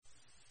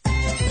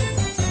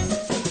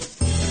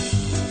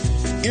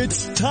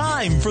It's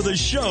time for the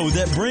show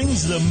that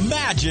brings the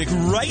magic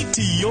right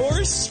to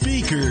your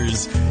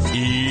speakers.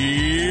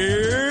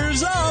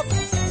 Ears up!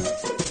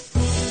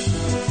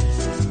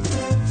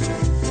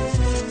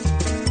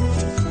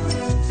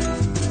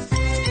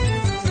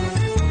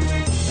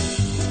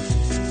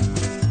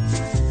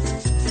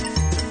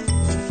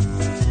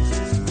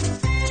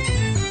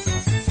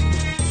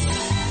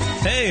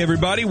 Hey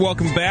everybody,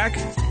 welcome back.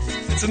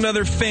 It's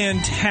another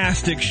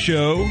fantastic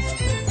show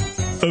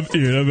of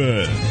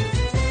Ear.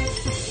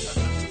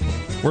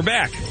 We're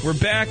back.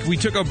 We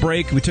took a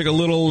break. We took a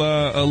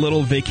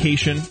little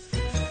vacation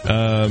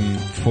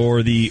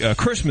for the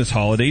Christmas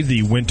holiday,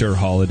 the winter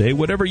holiday,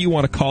 whatever you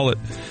want to call it.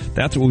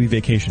 That's what we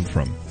vacationed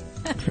from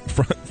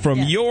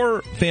Yeah.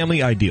 your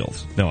family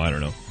ideals. No, I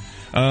don't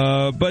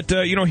know. But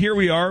here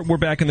we are. We're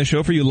back in the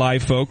show for you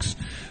live folks.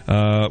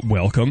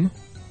 Welcome.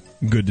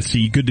 Good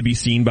to be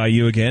seen by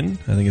you again.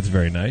 I think it's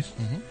very nice.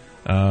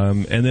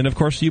 Mm-hmm. And then, of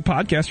course, you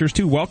podcasters,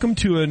 too. Welcome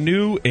to a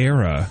new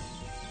era.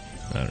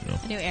 I don't know.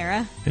 A new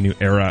era? A new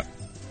era.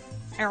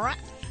 Era?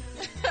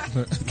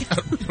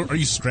 Are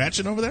you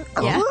scratching over there?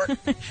 Yeah.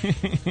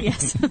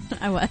 Yes,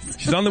 I was.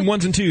 She's on the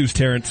ones and twos,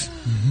 Terrence.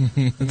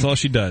 That's all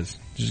she does.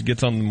 She just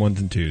gets on the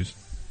ones and twos.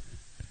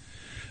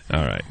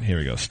 All right, here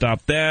we go.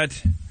 Stop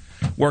that.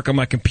 Work on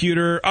my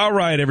computer. All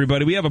right,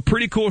 everybody. We have a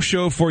pretty cool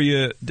show for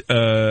you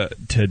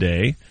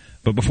today.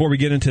 But before we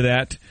get into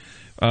that,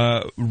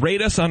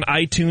 rate us on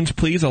iTunes,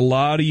 please. A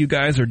lot of you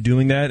guys are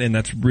doing that, and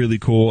that's really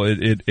cool.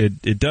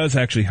 It does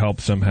actually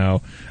help somehow.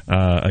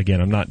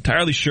 Again, I'm not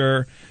entirely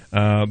sure,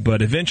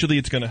 but eventually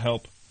it's going to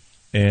help,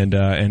 and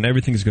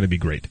everything's going to be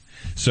great.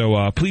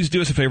 So please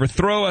do us a favor.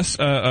 Throw us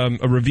a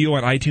review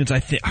on iTunes.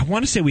 I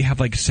want to say we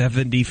have like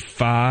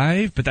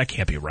 75, but that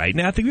can't be right.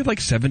 Now I think we have like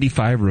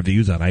 75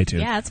 reviews on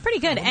iTunes. Yeah, it's pretty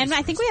good. And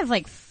I think we have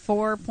like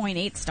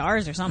 4.8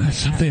 stars or something.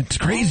 It's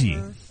crazy.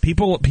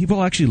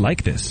 People actually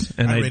like this.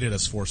 And I rated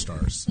us 4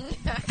 stars.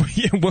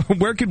 Yeah, well,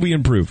 where could we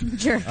improve?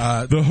 Sure.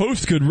 The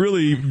host could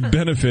really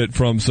benefit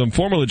from some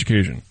formal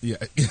education. Yeah.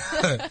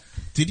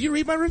 Did you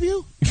read my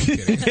review?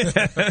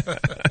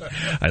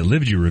 I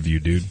lived your review,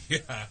 dude. Yeah.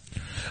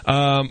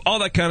 All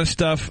that kind of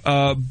stuff.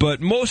 But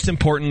most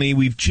importantly,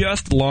 we've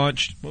just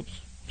launched. Whoops.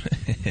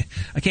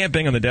 I can't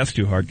bang on the desk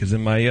too hard because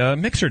then my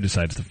mixer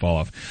decides to fall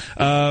off.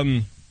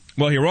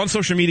 Well, here, we're on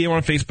social media, we're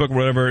on Facebook,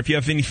 whatever. If you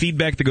have any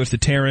feedback that goes to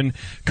Taryn,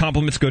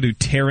 compliments go to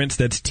Terrence,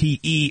 that's Terrence.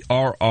 You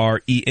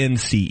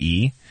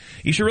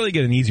should really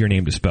get an easier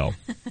name to spell.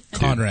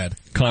 Conrad.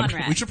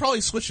 Conrad. We should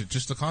probably switch it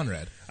just to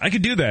Conrad. I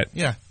could do that.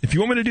 Yeah. If you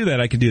want me to do that,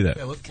 I can do that.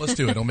 Yeah, let's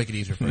do it. It'll make it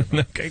easier for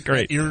everybody. Okay,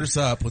 great. Ears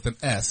up with an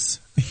S.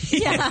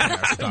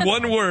 Yeah.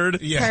 One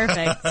word. Yeah.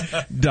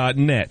 Perfect.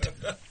 .net.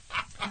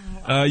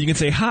 You can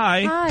say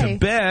hi to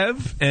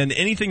Bev, and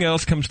anything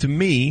else comes to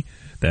me.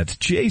 That's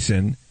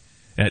Jason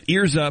at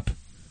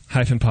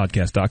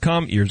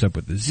earsup-podcast.com. Ears up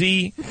with the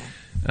Z.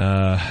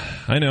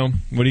 I know.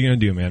 What are you going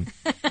to do, man?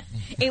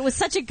 It was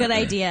such a good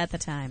idea at the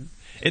time.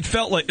 It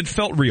felt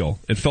real.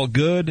 It felt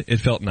good. It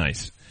felt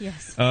nice.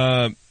 Yes.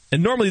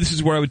 And normally this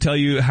is where I would tell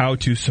you how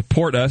to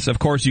support us. Of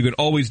course, you can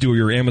always do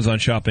your Amazon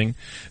shopping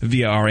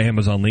via our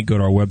Amazon link. Go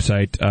to our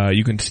website.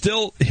 You can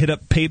still hit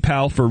up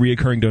PayPal for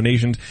reoccurring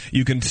donations.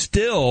 You can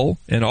still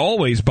and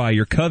always buy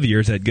your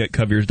Coviers at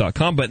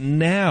getcoviers.com. But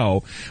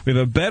now we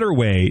have a better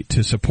way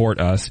to support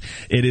us.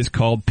 It is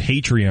called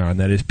Patreon.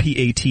 That is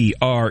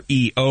Patreon.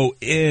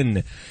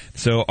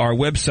 So our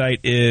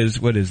website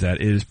is, what is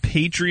that? It is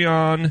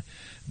patreon.com.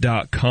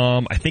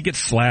 I think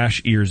it's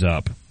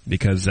 /earsup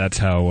because that's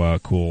how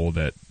cool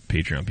that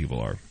Patreon people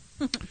are.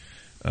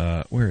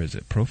 Where is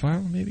it?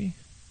 Profile, maybe?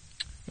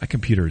 My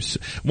computer is...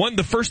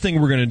 The first thing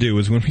we're going to do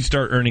is when we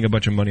start earning a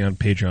bunch of money on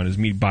Patreon is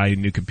me buy a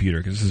new computer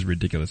because this is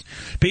ridiculous.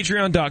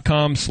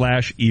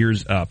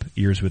 Patreon.com/earsup.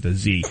 Ears with a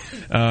Z.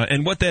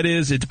 And what that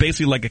is, it's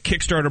basically like a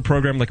Kickstarter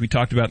program like we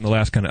talked about in the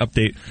last kind of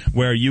update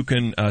where you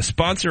can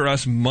sponsor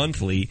us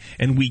monthly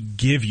and we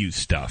give you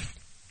stuff.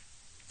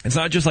 It's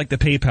not just like the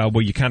PayPal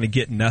where you kind of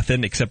get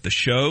nothing except the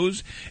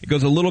shows. It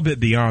goes a little bit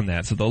beyond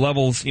that. So the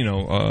levels,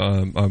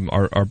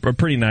 are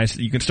pretty nice.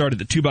 You can start at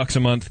the $2 a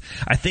month.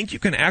 I think you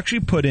can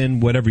actually put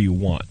in whatever you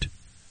want.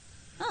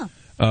 Oh.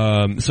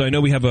 So I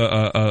know we have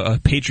a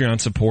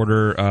Patreon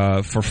supporter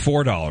for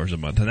 $4 a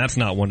month, and that's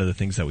not one of the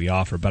things that we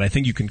offer, but I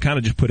think you can kind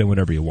of just put in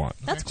whatever you want.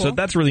 That's cool. So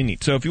that's really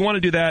neat. So if you want to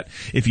do that,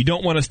 if you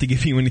don't want us to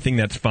give you anything,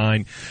 that's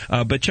fine.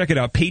 But check it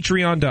out,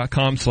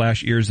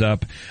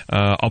 patreon.com/earsup.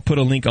 I'll put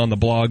a link on the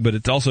blog, but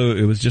it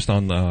was just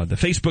on the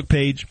Facebook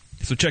page.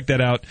 So check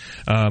that out.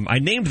 I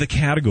named the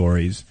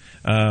categories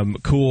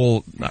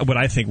cool, what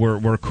I think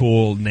were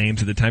cool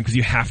names at the time, because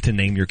you have to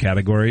name your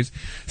categories.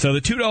 So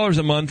the $2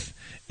 a month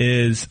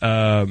is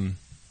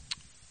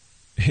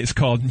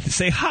called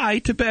Say Hi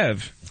to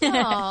Bev.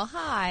 Oh,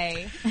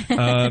 hi.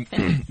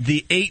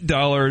 The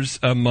 $8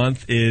 a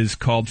month is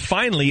called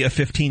Finally a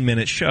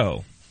 15-minute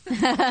Show.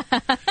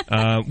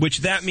 Which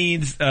that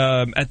means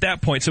at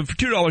that point, so for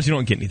 $2 you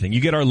don't get anything.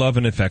 You get our love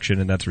and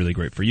affection, and that's really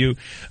great for you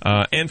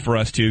and for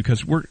us too,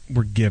 because we're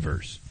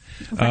givers.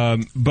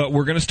 But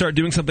we're going to start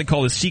doing something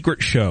called a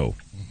secret show.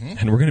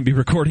 And we're going to be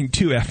recording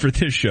 2 after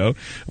this show,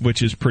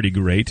 which is pretty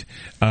great.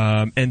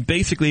 And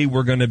basically,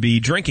 we're going to be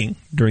drinking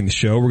during the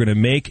show. We're going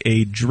to make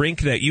a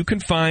drink that you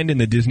can find in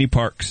the Disney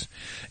parks.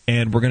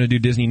 And we're going to do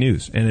Disney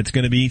news. And it's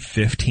going to be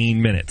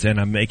 15 minutes. And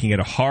I'm making it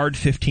a hard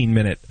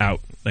 15-minute out.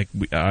 Like,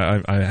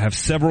 I have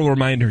several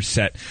reminders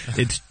set.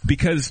 It's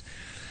because...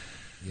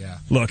 Yeah.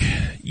 Look,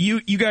 you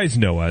guys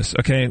know us,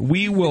 okay?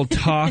 We will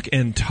talk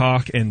and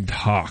talk and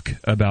talk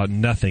about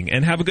nothing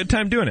and have a good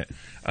time doing it.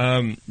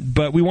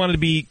 But we wanted to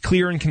be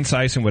clear and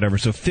concise and whatever.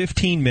 So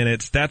 15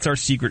 minutes, that's our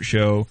secret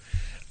show.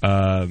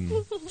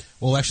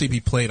 Will actually be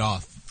played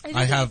off.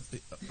 I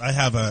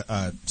have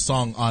a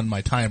song on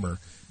my timer,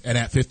 and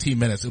at 15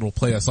 minutes it'll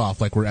play us off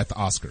like we're at the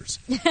Oscars.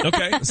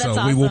 Okay. So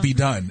awesome. we will be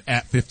done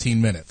at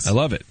 15 minutes. I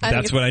love it. I think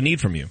That's it's what I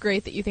need from you.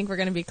 Great that you think we're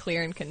going to be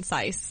clear and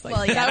concise. Like,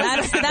 Well, yeah,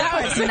 that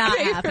part's not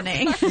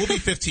happening. We'll be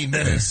 15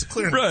 minutes.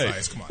 Clear and Right.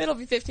 concise. Come on. It'll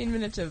be 15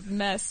 minutes of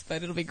mess,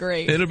 but it'll be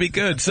great. It'll be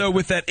good. So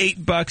with that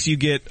 $8, you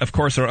get, of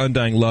course, our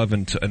undying love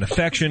and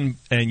affection,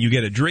 and you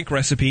get a drink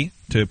recipe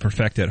to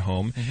perfect at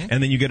home,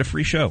 and then you get a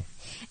free show.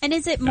 And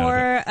is it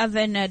more of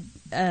an,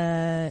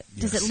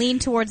 does it lean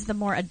towards the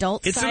more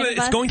adult side of It's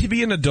us? going to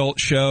be an adult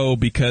show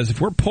because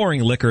if we're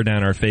pouring liquor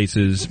down our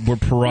faces, we're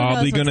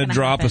probably what's going to gonna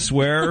drop a happen.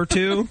 swear or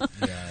two.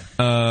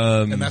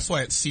 And that's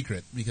why it's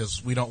secret,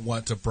 because we don't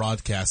want to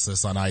broadcast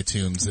this on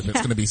iTunes if it's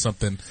going to be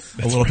something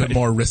a little bit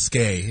more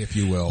risque, if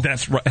you will.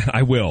 That's right.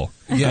 I will.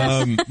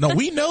 Yes. No,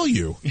 we know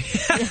you.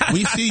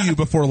 We see you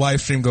before live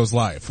stream goes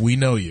live. We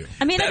know you.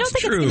 I mean, I don't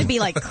That's think true. it's going to be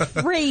like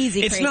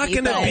crazy. It's not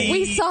gonna but be-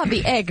 We saw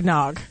the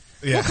eggnog.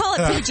 We'll call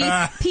it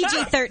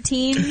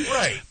PG-13.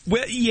 Right.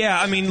 Well, yeah.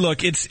 I mean,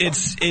 look, it's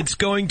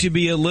going to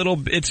be a little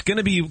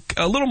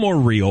more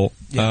real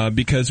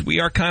because we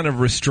are kind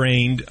of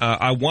restrained.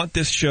 I want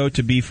this show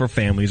to be for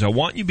families. I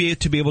want you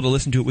to be able to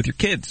listen to it with your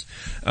kids,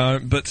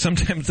 but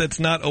sometimes that's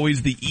not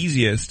always the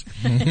easiest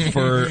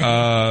for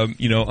an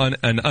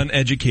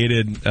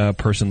uneducated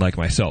person like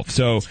myself.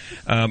 So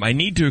I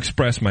need to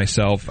express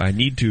myself. I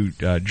need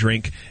to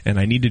drink, and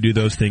I need to do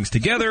those things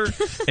together.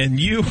 And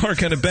you are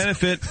going to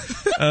benefit.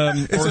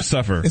 Or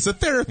suffer. It's a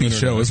therapy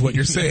show, is what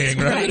you're saying,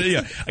 right?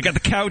 Yeah, I got the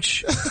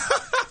couch.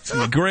 It's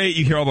gonna be great.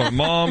 You hear all about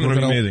mom. It'll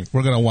be amazing.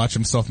 We're gonna watch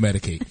him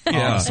self-medicate.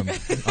 Yeah. Awesome.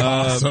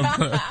 Awesome.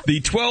 The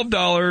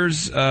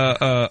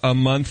 $12 a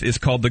month is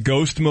called the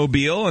Ghost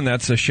Mobile, and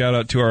that's a shout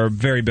out to our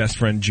very best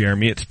friend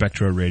Jeremy at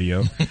Spectro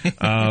Radio.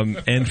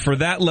 And for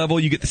that level,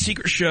 you get the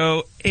secret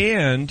show,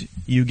 and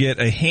you get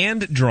a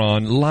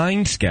hand-drawn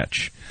line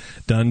sketch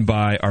done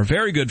by our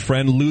very good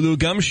friend Lulu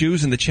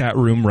Gumshoes in the chat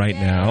room right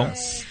now.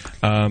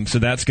 So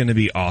that's going to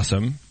be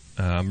awesome.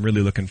 I'm really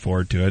looking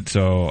forward to it.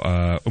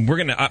 So we're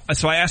gonna.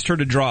 So I asked her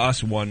to draw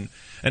us an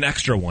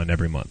extra one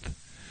every month,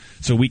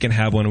 so we can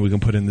have one and we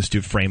can put in the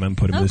frame and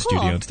put him in the cool.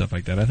 studio and stuff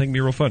like that. I think it'd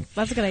be real fun.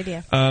 That's a good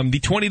idea. The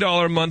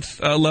 $20 a month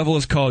level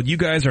is called "You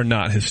Guys Are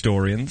Not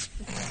Historians."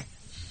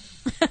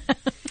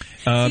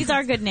 These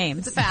are good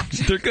names. It's a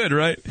fact. They're good,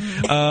 right?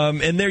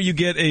 And there you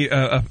get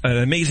an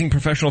amazing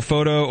professional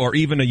photo or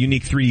even a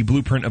unique 3D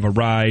blueprint of a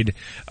ride.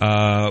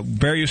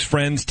 Various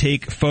friends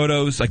take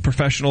photos, like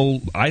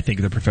professional, I think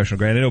they're professional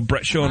grade. I know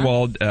Brett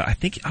Schoenwald,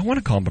 I want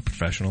to call him a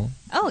professional.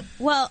 Oh,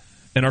 well,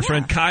 And our yeah.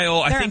 friend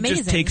Kyle, They're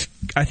amazing.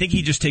 I think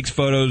he just takes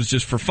photos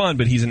just for fun,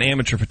 but he's an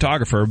amateur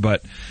photographer,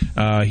 but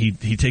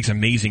he takes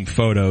amazing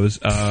photos.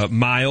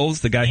 Miles,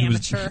 the guy who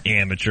was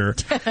amateur.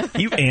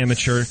 You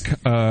amateur,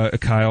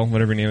 Kyle,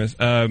 whatever your name is.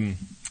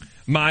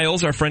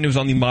 Miles, our friend who was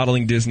on the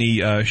Modeling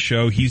Disney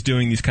show, he's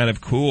doing these kind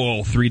of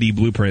cool 3D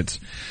blueprints.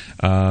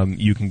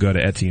 You can go to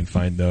Etsy and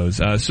find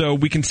those. So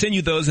we can send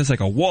you those as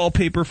like a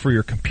wallpaper for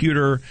your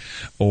computer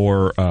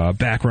or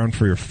background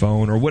for your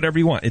phone or whatever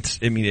you want.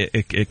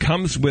 It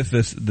comes with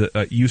this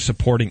you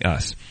supporting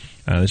us.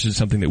 This is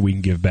something that we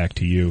can give back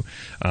to you.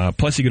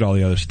 Plus, you get all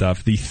the other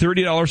stuff. The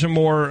 $30 or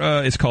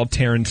more is called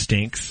Taryn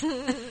Stinks.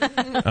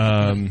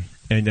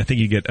 And I think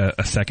you get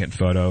a second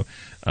photo.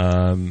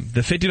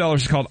 The $50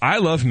 is called I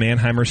Love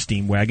Mannheimer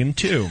Steam Wagon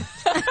 2.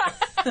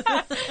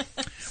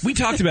 We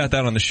talked about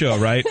that on the show,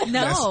 right?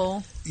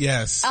 no.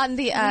 Yes. On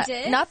the,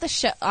 did? not the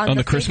show, On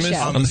the fake Christmas? show.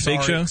 On the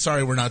fake show?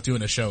 Sorry, we're not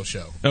doing a show.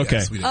 Okay.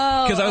 Yes, we did.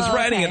 Because I was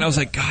writing it, okay. and I was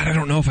like, God, I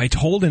don't know if I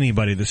told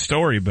anybody the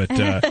story, but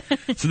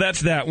so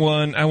that's that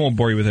one. I won't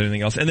bore you with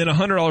anything else. And then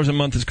 $100 a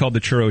month is called the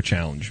Churro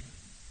Challenge.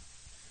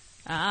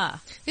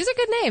 These are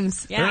good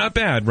names. Yeah. They're not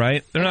bad,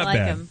 right? They're I not like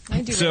bad. 'em.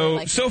 I do So really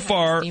like so Mannheimer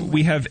far Steam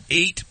we Wagon. have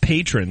 8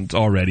 patrons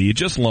already. It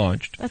just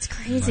launched. That's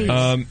crazy.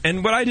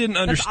 And what I didn't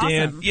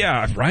understand, awesome.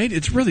 yeah, right?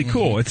 It's really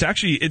cool. It's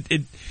actually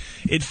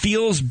it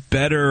feels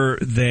better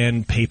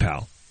than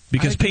PayPal.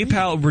 Because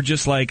PayPal, we're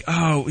just like,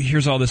 oh,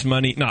 here's all this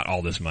money. Not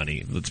all this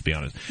money, let's be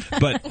honest.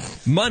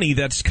 But money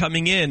that's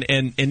coming in,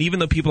 and even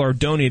though people are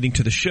donating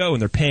to the show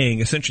and they're paying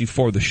essentially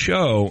for the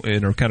show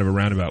in a kind of a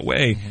roundabout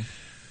way,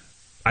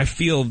 I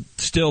feel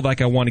still like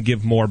I want to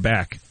give more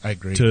back. I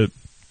agree. To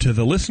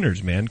the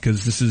listeners, man,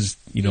 because this is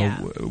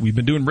we've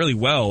been doing really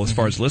well as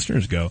far as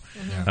listeners go.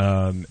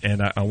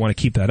 And I want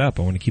to keep that up.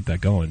 I want to keep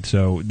that going.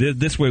 So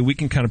this way we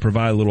can kind of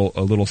provide a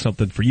little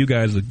something for you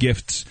guys, the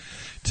gifts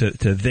to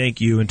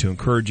thank you and to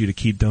encourage you to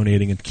keep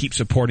donating and keep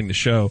supporting the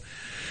show.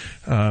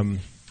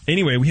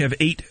 Anyway, we have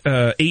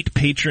eight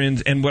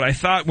patrons, and what I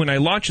thought when I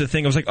launched the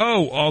thing, I was like,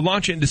 I'll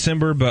launch it in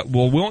December, but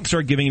we won't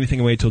start giving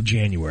anything away till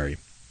January.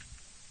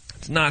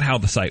 It's not how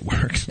the site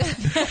works.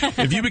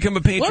 If you become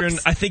a patron,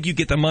 I think you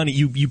get the money,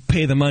 you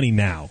pay the money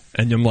now.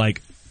 And I'm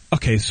like,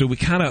 okay, so we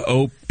kind of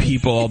owe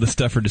people all this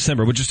stuff for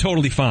December, which is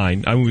totally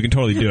fine. I mean, we can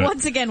totally do it.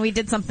 Once again, we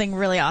did something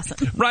really awesome.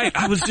 Right.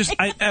 I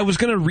was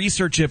going to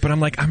research it, but I'm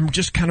like, I'm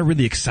just kind of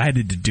really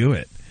excited to do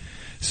it.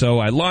 So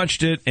I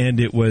launched it, and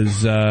it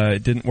was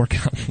it didn't work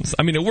out.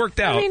 I mean, it worked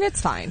out. I mean,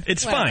 it's fine.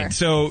 It's fine.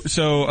 So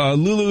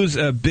Lulu's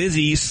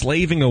busy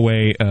slaving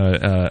away,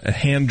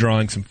 hand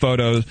drawing some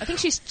photos. I think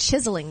she's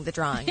chiseling the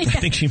drawing. I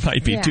think she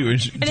might be too. And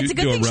it's a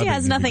good thing she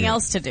has nothing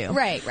else to do.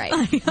 Right.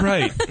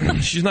 Right.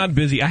 She's not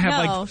busy. I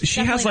have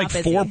she has like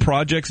 4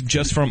 projects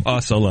just from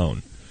us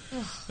alone.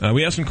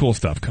 We have some cool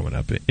stuff coming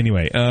up.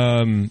 Anyway,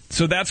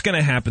 so that's going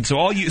to happen.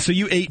 So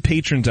you 8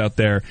 patrons out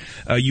there,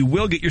 you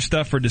will get your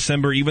stuff for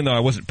December, even though I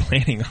wasn't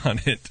planning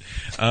on it.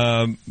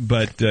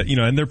 But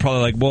and they're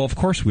probably like, well, of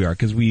course we are,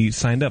 because we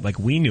signed up. Like,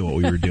 we knew what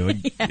we were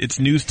doing. It's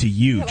news to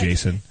you,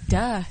 Jason.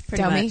 Duh,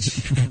 dummy.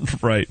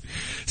 Right.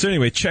 So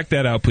anyway, check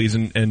that out, please,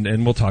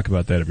 and we'll talk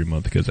about that every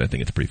month, because I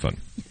think it's pretty fun.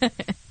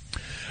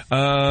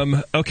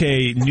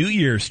 Okay, New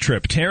Year's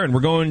trip. Taryn,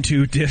 we're going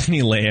to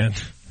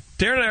Disneyland.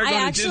 Darren and I are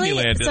going to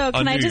Disneyland. So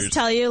can I just Year's.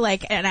 tell you,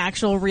 like, an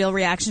actual real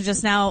reaction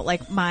just now?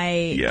 Like,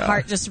 my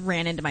heart just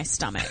ran into my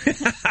stomach.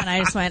 And I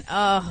just went,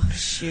 oh,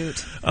 shoot.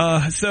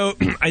 So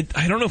I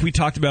don't know if we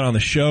talked about it on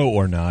the show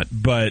or not,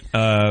 but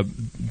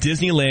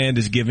Disneyland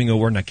is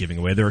not giving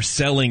away. They're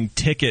selling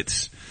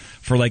tickets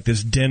for like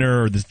this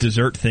dinner or this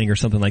dessert thing or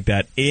something like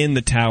that in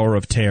the Tower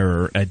of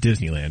Terror at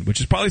Disneyland, which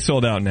is probably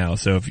sold out now.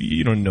 So if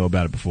you don't know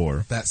about it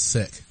before. That's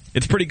sick.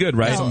 It's pretty good,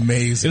 right? That's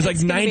amazing. It was like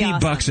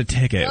 $90 a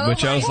ticket,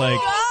 which I was like,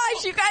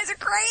 gosh, you guys are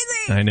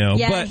crazy. I know.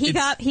 Yeah, but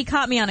he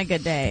caught me on a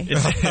good day.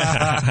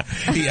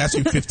 He asked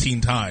you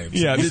 15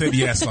 times. Yeah, you said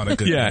yes on a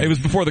good day. Yeah, it was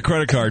before the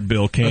credit card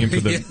bill came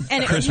for the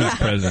Christmas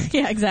present.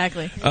 Yeah,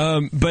 exactly.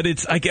 But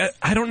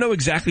I don't know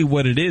exactly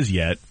what it is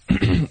yet,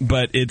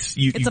 but it's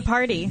a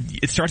party.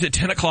 It starts at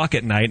 10 o'clock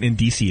at night in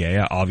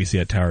DCA,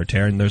 obviously at Tower of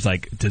Terror, and there's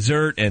like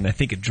dessert and I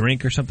think a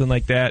drink or something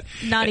like that.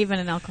 Not even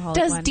an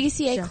alcoholic Does one.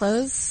 DCA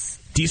close?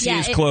 DCA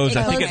is closed,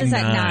 I think, at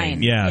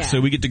 9. Yeah,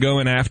 so we get to go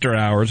in after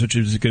hours, which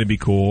is going to be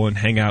cool, and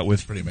hang out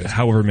with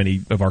however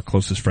many of our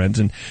closest friends.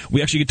 And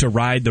we actually get to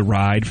ride the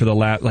ride for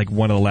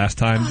one of the last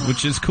times,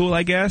 which is cool,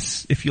 I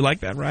guess, if you like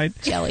that ride.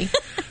 Jelly.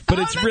 But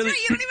it's really...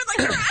 Right, you don't even like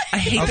the ride. I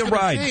hate the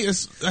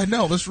ride. I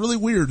know, it's really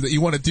weird that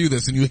you want to do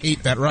this and you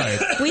hate that ride.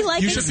 We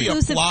like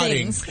exclusive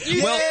things.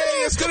 Yay,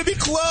 it's going to be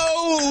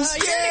closed!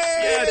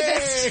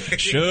 Yay!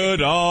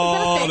 Should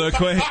all the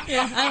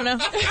Yeah, I don't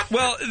know.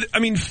 Well, I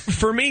mean,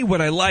 for me,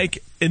 what I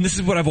like, and this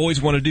is what I've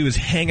always wanted to do, is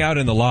hang out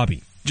in the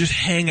lobby. Just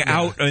hang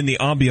out in the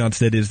ambiance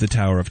that is the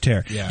Tower of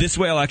Terror. Yeah. This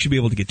way I'll actually be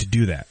able to get to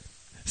do that.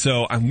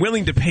 So I'm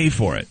willing to pay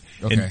for it.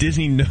 Okay. And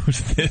Disney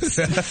knows this.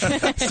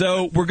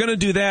 So we're going to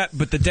do that,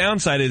 but the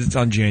downside is it's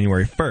on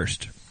January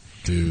 1st.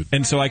 Dude.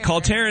 And so I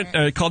called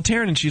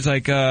Taryn, and she's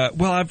like,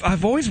 well,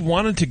 I've always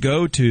wanted to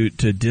go to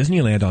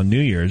Disneyland on New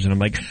Year's. And I'm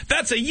like,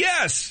 that's a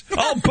yes!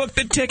 I'll book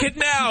the ticket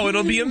now.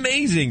 It'll be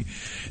amazing.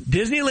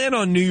 Disneyland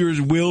on New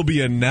Year's will be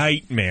a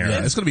nightmare.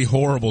 Yeah, it's going to be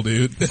horrible,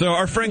 dude. So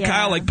our friend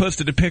Kyle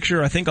posted a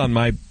picture, I think on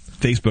my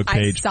Facebook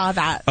page. I saw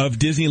that. Of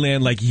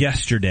Disneyland like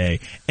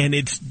yesterday, and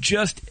it's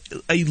just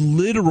a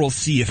literal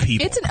sea of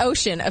people. It's an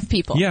ocean of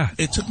people. Yeah.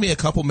 It took me a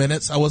couple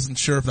minutes. I wasn't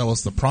sure if that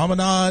was the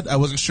promenade. I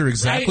wasn't sure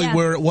exactly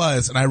where it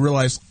was, and I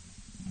realized,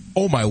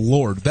 oh my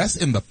Lord, that's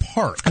in the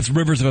park. That's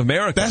Rivers of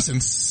America. That's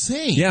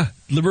insane. Yeah.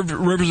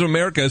 Rivers of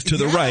America is to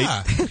the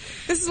right.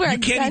 This is where a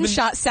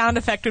gunshot sound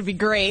effect would be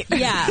great.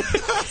 Yeah.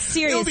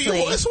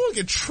 Seriously. Someone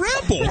get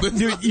trampled.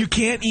 Dude, you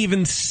can't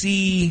even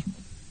see...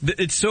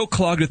 It's so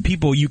clogged with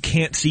people, you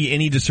can't see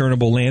any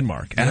discernible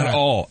landmark at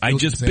all. I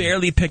just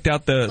barely picked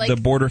out the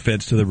border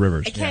fence to the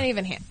rivers. I can't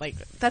even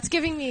that's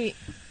giving me...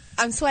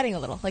 I'm sweating a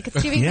little. Like,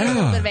 it's giving me a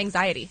little bit of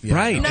anxiety. Yeah.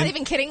 Right. I'm not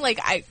even kidding.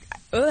 Like,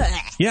 ugh.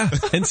 Yeah.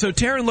 And so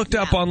Taryn looked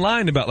up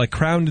online about like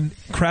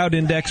crowd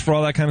index for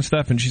all that kind of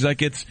stuff, and she's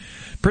like, it's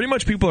pretty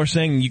much people are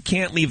saying you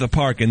can't leave the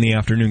park in the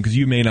afternoon because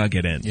you may not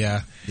get in.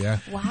 Yeah.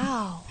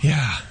 Wow.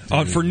 Yeah.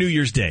 For New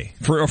Year's Day.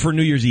 For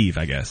New Year's Eve,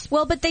 I guess.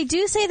 Well, but they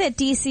do say that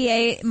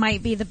DCA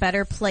might be the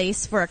better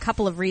place for a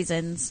couple of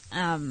reasons.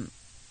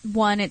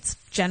 One, it's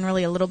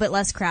generally a little bit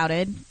less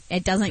crowded.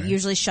 It doesn't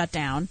usually shut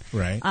down.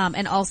 Right.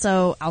 And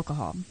also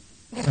alcohol.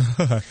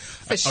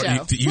 For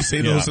sure. Do you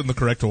say those in the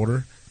correct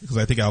order? Because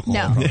I think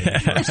alcohol.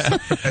 No.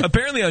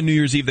 Apparently on New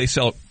Year's Eve they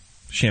sell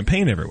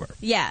champagne everywhere.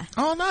 Yeah.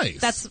 Oh, nice.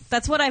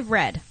 that's what I've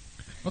read.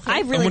 Okay. I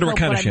really hope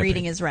what I'm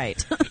reading is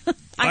right.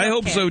 I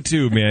hope so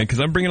too, man, because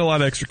I'm bringing a lot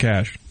of extra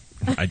cash.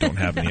 I don't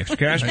have any extra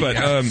cash, but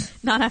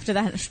not after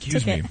that.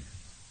 excuse me.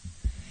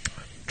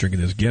 drinking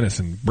this Guinness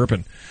and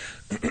burping.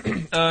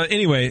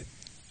 Anyway,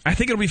 I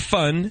think it'll be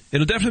fun.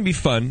 It'll definitely be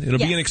fun. It'll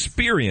be an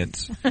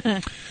experience.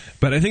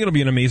 But I think it'll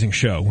be an amazing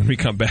show when we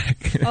come back.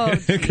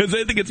 Because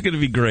I think it's going to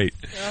be great.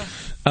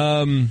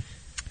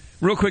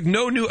 Real quick,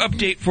 no new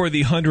update for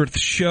the 100th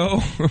show.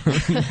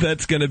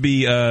 That's going to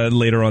be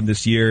later on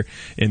this year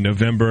in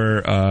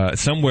November,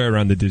 somewhere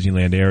around the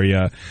Disneyland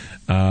area.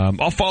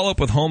 I'll follow up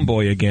with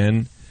Homeboy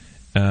again.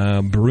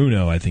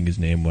 Bruno, I think his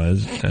name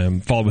was.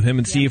 Follow up with him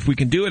and see if we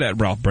can do it at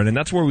Ralph Brennan.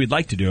 That's where we'd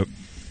like to do it.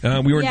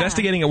 We were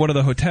investigating at one of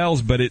the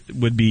hotels, but it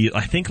would be,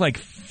 I think, like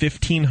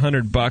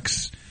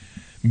 $1,500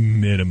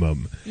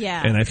 minimum.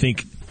 Yeah. And I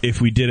think if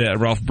we did it at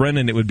Ralph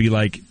Brennan, it would be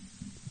like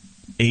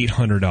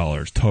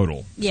 $800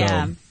 total.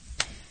 Yeah. So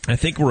I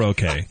think we're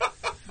okay.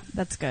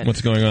 That's good.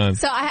 What's going on?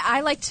 So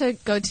I like to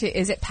go to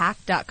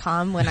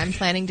isitpacked.com when I'm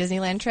planning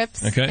Disneyland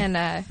trips. Okay.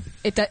 And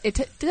it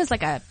does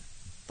like a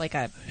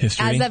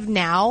History? as of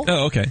now.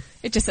 Oh, okay.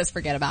 It just says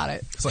forget about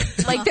it. It's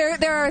like, Like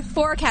there are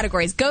 4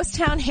 categories. Ghost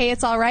Town, hey,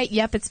 it's all right.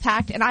 Yep, it's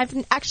packed. And I've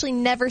actually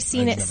never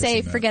seen it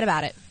say forget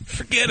about it.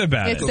 Forget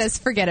about It it. says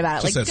forget about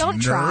it. Just Like says don't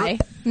nerd. try.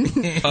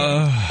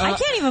 I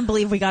can't even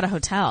believe we got a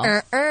hotel.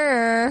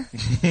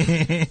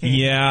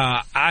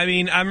 Yeah, I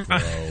mean, I'm...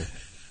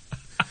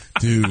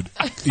 dude,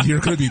 you're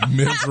going to be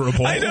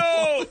miserable. I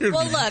know!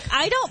 Well, look,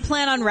 I don't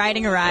plan on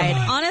riding a ride.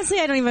 Honestly,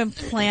 I don't even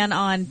plan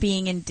on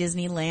being in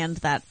Disneyland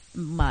that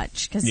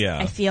much because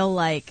I feel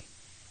like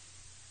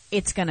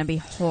it's going to be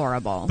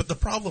horrible. But the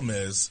problem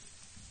is,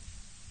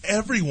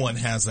 everyone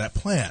has that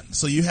plan.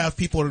 So you have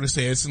people who are going to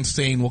say, it's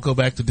insane, we'll go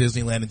back to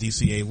Disneyland and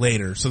DCA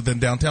later. So then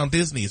downtown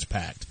Disney is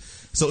packed.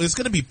 So it's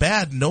going to be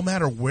bad no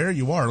matter where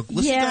you are.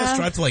 Let's you guys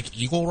drive to like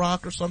Eagle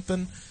Rock or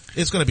something.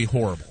 It's going to be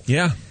horrible.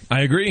 Yeah,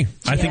 I agree.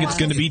 I think it's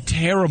going to be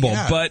terrible.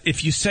 Yeah. But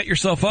if you set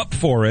yourself up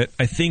for it,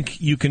 I think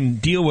you can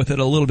deal with it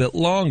a little bit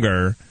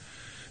longer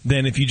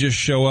than if you just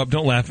show up.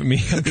 Don't laugh at me.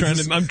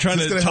 I'm trying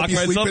to talk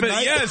myself in.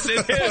 Yes,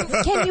 it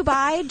is. Can you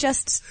buy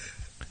just...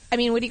 I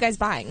mean, what are you guys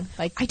buying?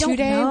 Like I don't 2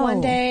 day, know.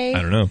 1 day?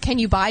 I don't know. Can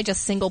you buy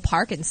just single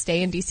park and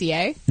stay in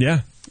DCA?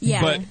 Yeah.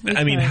 Yeah, But, we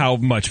I mean, could. how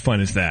much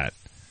fun is that?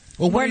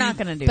 Well, We're not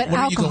going to do but that. When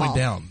are you alcohol. going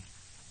down?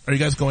 Are you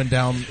guys going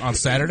down on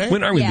Saturday?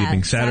 When are we Yeah,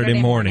 leaving? Saturday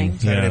morning.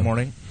 Saturday Yeah.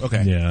 morning?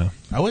 Okay. Yeah.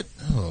 I would...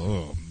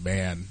 Oh,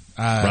 man.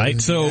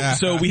 Right? So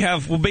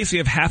we'll basically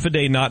have half a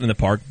day not in the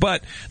park,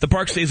 but the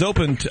park stays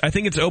open. I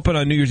think it's open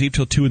on New Year's Eve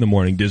till 2 in the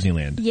morning,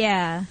 Disneyland.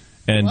 Yeah.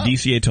 And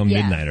DCA till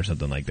Yeah. midnight or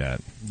something like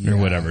that. Or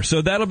whatever.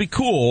 So that'll be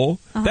cool.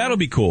 That'll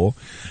be cool.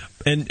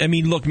 And, I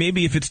mean, look,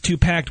 maybe if it's too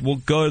packed, we'll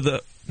go to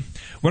the...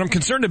 What I'm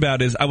concerned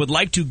about is I would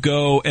like to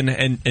go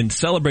and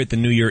celebrate the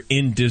New Year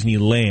in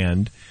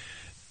Disneyland.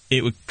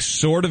 It would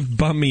sort of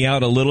bum me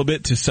out a little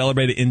bit to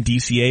celebrate it in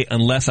DCA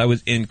unless I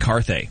was in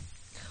Carthay.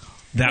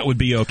 That would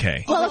be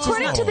okay. Well,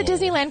 according to the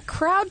Disneyland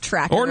Crowd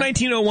Tracker... Or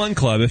 1901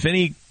 Club.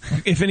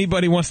 If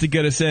anybody wants to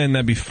get us in,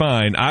 that'd be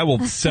fine. I will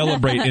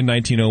celebrate in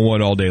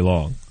 1901 all day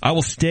long. I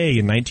will stay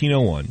in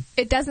 1901.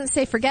 It doesn't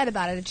say forget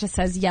about it. It just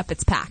says, yep,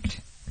 it's packed.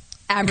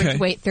 Average Okay.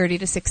 wait 30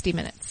 to 60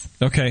 minutes.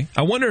 Okay.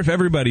 I wonder if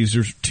everybody's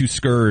too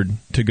scared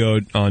to go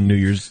on New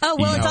Year's Oh,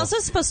 well, Eve. it's also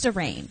supposed to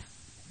rain.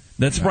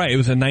 That's right. It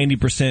was a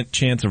 90%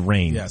 chance of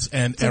rain. Yes,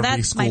 and So every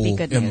that might be school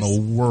good in news.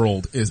 the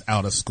world is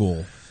out of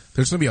school.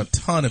 There's going to be a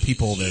ton of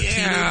people there.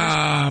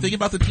 Yeah. Think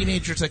about the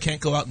teenagers that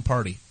can't go out and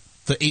party.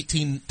 The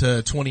 18 to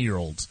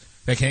 20-year-olds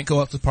that can't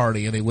go out to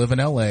party, and they live in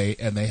L.A.,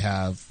 and they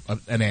have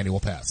an annual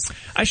pass.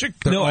 They're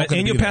all gonna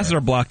annual be passes there.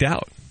 are blocked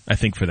out, I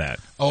think, for that.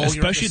 Oh, you're right,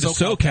 especially the the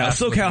SoCal SoCal. pass,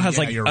 SoCal has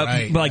yeah, you're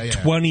right. like Yeah.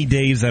 20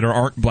 days that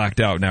aren't blacked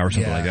out now or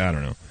something Yeah. like that. I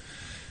don't know.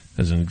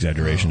 That's an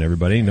exaggeration,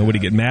 everybody. Nobody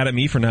get mad at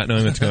me for not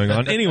knowing what's going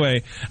on.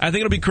 Anyway, I think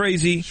it'll be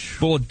crazy,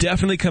 but we'll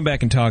definitely come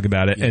back and talk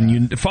about it. And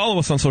you follow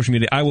us on social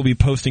media. I will be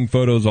posting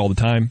photos all the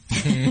time,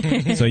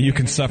 so you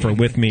can suffer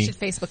with You me. should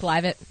Facebook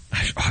Live it.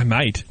 I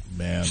might.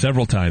 Man.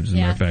 Several times, as a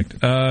matter of fact.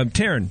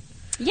 Taryn,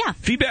 Yeah.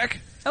 feedback?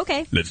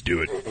 Okay. Let's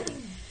do it.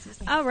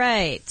 All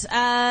right.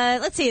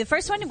 Let's see. The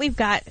first one we've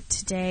got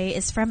today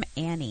is from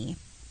Annie.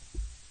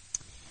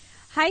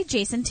 Hi,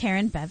 Jason,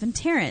 Taryn, Bev, and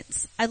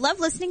Terrence. I love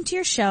listening to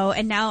your show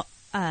now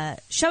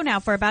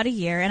for about a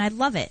year, and I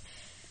love it.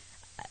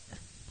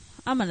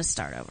 I'm going to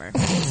start over.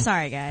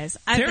 Sorry, guys.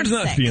 Taryn's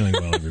not feeling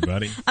well,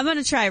 everybody. I'm going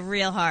to try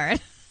real hard.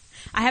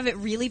 I have it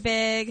really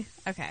big.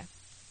 Okay.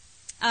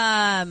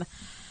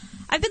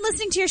 I've been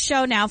listening to your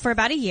show now for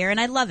about a year, and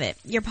I love it.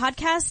 Your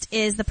podcast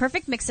is the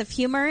perfect mix of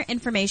humor,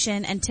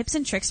 information, and tips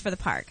and tricks for the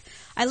park.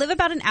 I live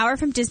about an hour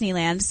from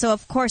Disneyland, so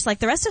of course, like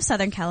the rest of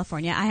Southern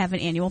California, I have an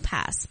annual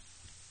pass.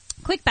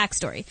 Quick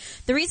backstory.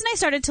 The reason I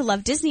started to love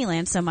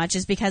Disneyland so much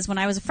is because when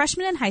I was a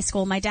freshman in high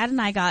school, my dad and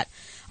I got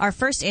our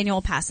first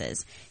annual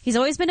passes. He's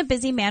always been a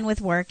busy man with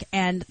work,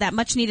 and that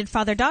much-needed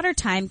father-daughter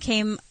time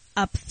came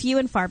up few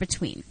and far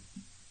between.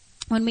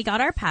 When we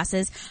got our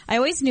passes, I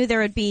always knew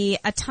there would be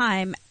a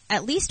time,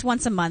 at least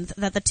once a month,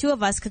 that the two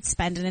of us could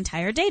spend an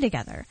entire day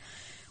together.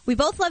 We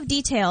both love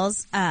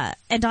details,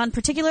 and on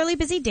particularly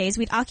busy days,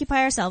 we'd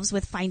occupy ourselves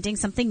with finding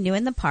something new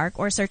in the park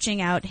or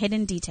searching out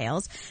hidden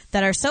details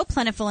that are so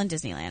plentiful in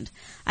Disneyland.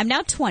 I'm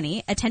now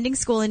 20, attending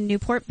school in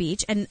Newport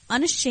Beach, and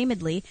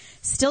unashamedly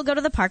still go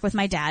to the park with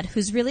my dad,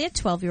 who's really a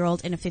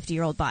 12-year-old in a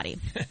 50-year-old body.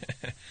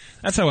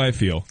 That's how I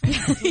feel.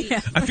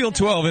 I feel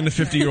 12 in a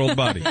 50-year-old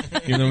body,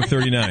 even though I'm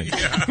 39.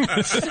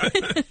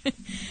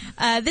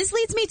 This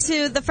leads me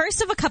to the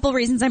first of a couple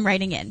reasons I'm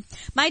writing in.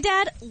 My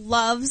dad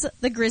loves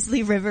the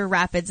Grizzly River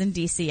Rapids in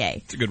DCA.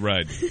 It's a good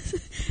ride.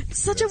 It's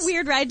such a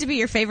weird ride to be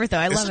your favorite, though.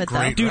 I love it,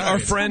 though. Dude, our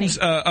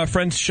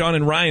friends Sean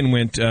and Ryan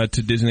went to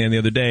Disneyland the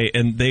other day,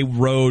 and they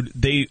rode.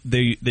 They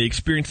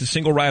experienced a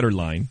single rider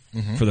line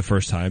for the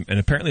first time, and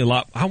apparently a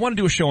lot. I want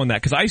to do a show on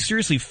that because I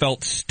seriously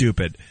felt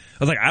stupid.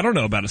 I was like, I don't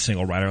know about a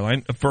single rider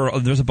line.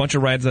 There's a bunch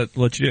of rides that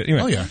let you do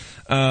it. Anyway,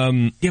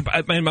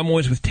 but I'm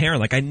always with Taryn.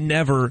 Like, I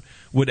never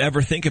would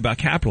ever think about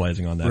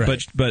capitalizing on that.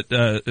 Right.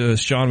 But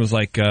Sean was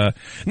like,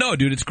 no,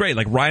 dude, it's great.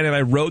 Like, Ryan and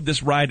I rode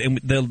this ride, and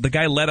the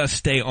guy let us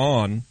stay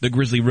on the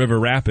Grizzly River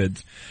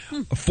Rapids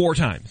 4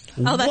 times.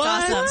 Oh,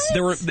 that's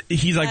awesome.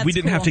 He's like, That's we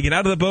didn't have cool. to get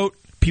out of the boat.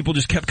 People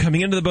just kept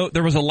coming into the boat.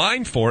 There was a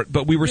line for it,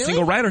 but we were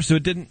single riders, so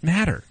it didn't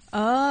matter.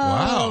 Oh,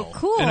 Wow.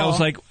 cool. And I was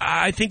like,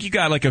 I think you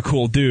got like a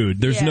cool dude.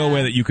 There's no Yeah.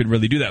 way that you could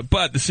really do that.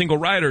 But the single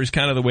rider is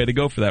kind of the way to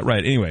go for that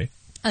ride. Anyway.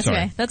 That's sorry.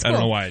 okay. That's I cool.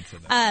 don't know why I said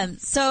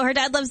that. So her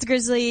dad loves the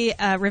Grizzly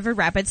River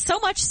Rapids so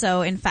much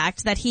so, in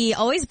fact, that he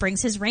always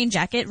brings his rain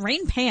jacket,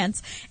 rain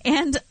pants,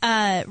 and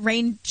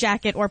rain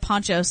jacket or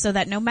poncho, so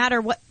that no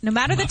matter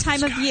the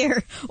time of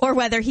year or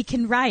weather, he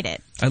can ride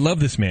it. I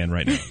love this man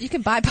right now. You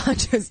can buy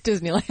ponchos at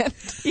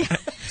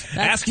Disneyland.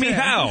 Ask me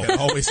how. It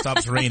always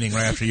stops raining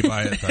right after you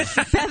buy it,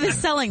 though. Bev is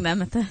selling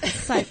them at the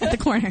side, at the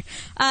corner.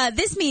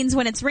 This means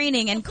when it's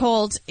raining and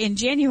cold in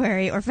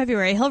January or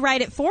February, he'll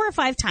ride it 4 or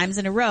 5 times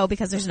in a row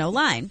because there's no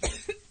line.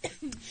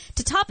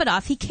 To top it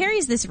off, he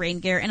carries this rain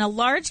gear in a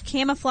large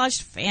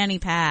camouflaged fanny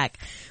pack,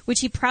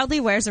 which he proudly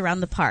wears around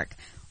the park.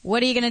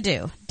 What are you going to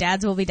do?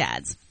 Dads will be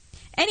dads.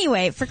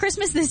 Anyway, for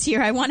Christmas this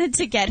year, I wanted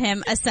to get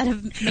him a set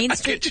of Main I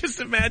Street... could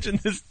just imagine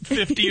this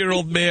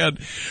 50-year-old man.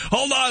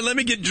 Hold on, let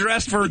me get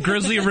dressed for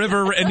Grizzly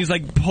River. And he's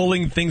like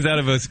pulling things out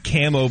of his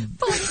camo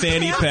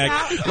fanny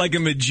pack like a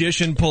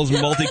magician pulls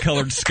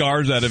multicolored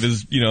scarves out of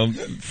his,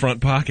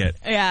 front pocket.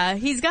 Yeah,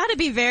 he's got to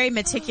be very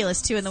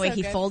meticulous, too, in the way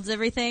he folds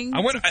everything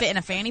to fit in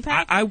a fanny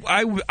pack.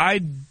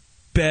 I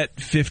bet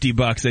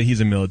 $50 that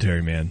he's a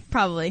military man.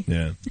 Probably.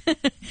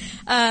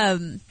 Yeah.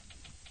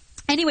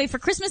 Anyway, for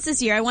Christmas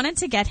this year, I wanted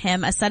to get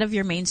him a set of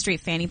your Main Street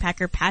fanny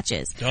packer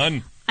patches.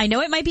 Done. I know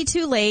it might be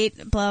too late,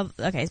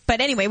 okay. But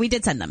anyway, we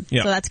did send them,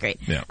 so that's great.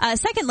 Yeah.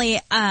 Secondly,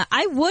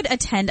 I would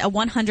attend a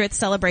 100th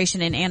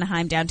celebration in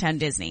Anaheim Downtown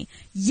Disney.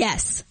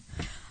 Yes.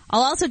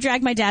 I'll also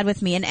drag my dad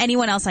with me and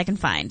anyone else I can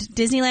find.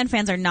 Disneyland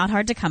fans are not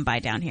hard to come by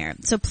down here,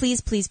 so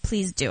please, please,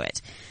 please do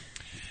it.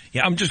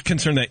 Yeah, I'm just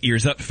concerned that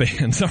Ears Up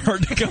fans are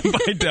hard to come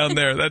by down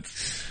there.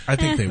 I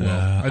think they will.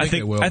 I think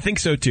they will. I think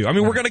so too. I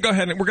mean, we're going to go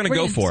ahead and we're going to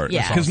go for it.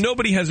 Yeah. Because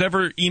nobody has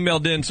ever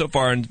emailed in so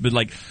far and been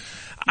like,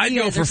 I'd You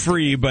go guys for are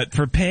free, but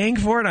for paying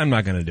for it, I'm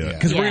not going to do it.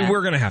 Because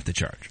we're going to have to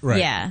charge. Right.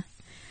 Yeah.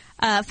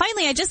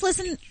 Finally, I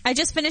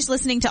just finished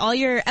listening to all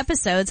your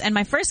episodes, and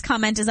my first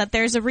comment is that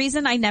there's a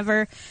reason I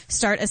never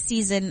start a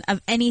season of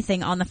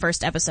anything on the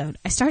first episode.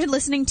 I started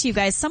listening to you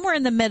guys somewhere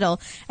in the middle,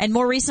 and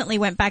more recently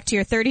went back to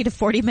your 30 to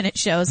 40 minute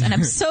shows, and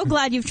I'm so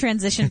glad you've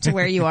transitioned to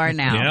where you are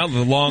now. Yeah,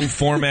 the long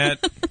format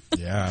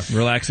Yeah.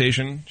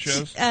 relaxation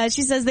shows.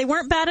 She says they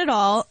weren't bad at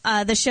all.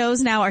 The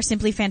shows now are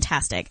simply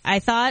fantastic. I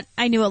thought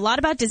I knew a lot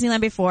about Disneyland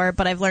before,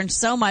 but I've learned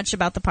so much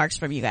about the parks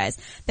from you guys.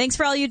 Thanks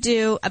for all you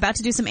do. About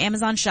to do some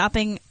Amazon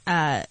shopping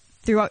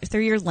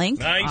through your link.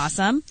 Nice.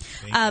 Awesome.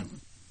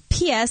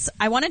 P.S.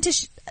 I wanted to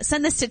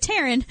send this to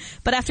Taryn,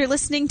 but after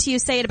listening to you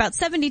say it about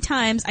 70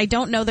 times, I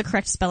don't know the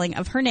correct spelling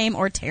of her name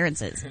or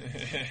Terrence's.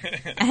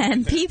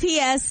 And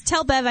P.P.S.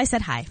 Tell Bev I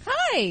said hi.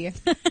 Hi.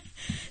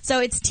 So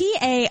it's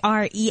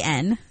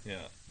Taren. Yeah.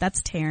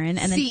 That's Taryn. And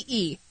then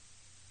C-E.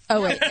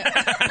 Oh, wait.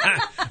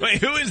 Wait,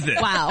 who is this?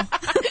 wow.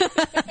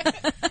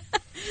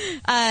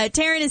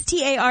 Taryn is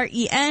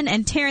Taren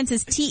and Terrence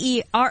is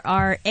Terrance.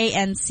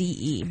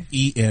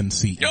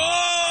 ENCE.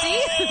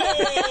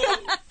 Oh!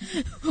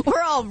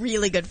 We're all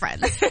really good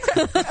friends.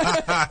 And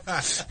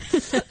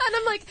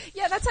I'm like,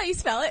 yeah, that's how you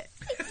spell it.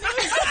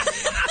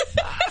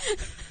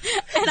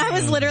 And I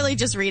was literally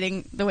just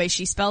reading the way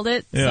she spelled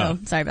it. Yeah. So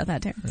sorry about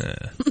that,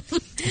 Taryn.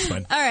 It's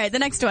fine. All right, the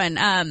next one.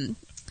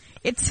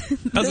 It's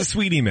That was a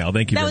sweet email.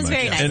 Thank you That very was much.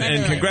 very nice. And, I and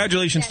really liked it.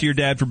 congratulations to your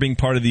dad for being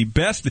part of the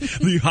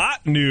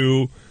hot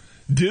new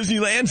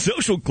Disneyland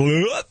Social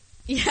Club.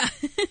 yeah.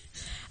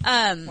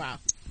 Wow.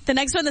 The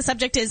next one, the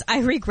subject is I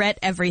regret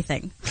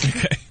everything.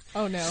 Okay.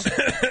 Oh, no.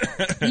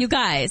 You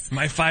guys.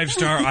 My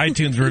 5-star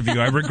iTunes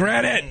review. I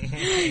regret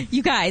it.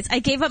 You guys, I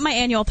gave up my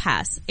annual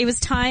pass. It was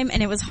time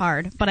and it was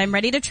hard, but I'm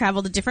ready to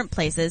travel to different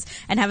places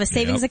and have a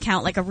savings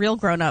account like a real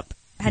grown-up.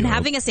 And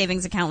having a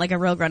savings account like a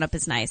real grown-up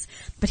is nice.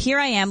 But here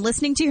I am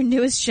listening to your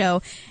newest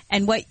show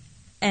and what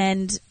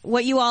and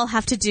what you all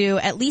have to do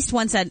at least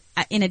once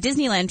in a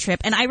Disneyland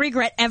trip, and I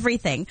regret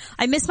everything.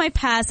 I miss my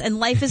past, and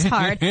life is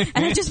hard,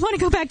 and I just want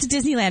to go back to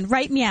Disneyland.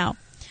 Right, meow.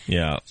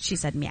 Yeah. She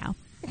said meow.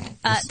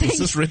 Is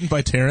this written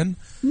by Taryn?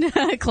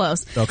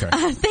 Close. Okay.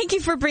 Thank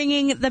you for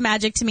bringing the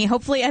magic to me.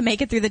 Hopefully I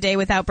make it through the day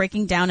without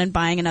breaking down and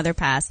buying another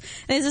pass.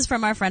 This is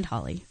from our friend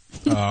Holly.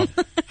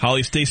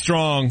 Holly, stay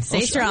strong.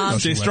 Stay strong.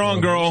 Stay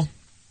strong, girl.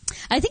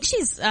 I think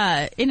she's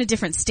in a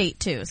different state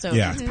too, so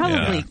it's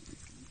probably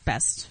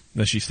best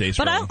that she stays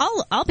strong.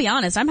 But I'll be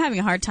honest, I'm having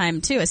a hard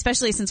time too,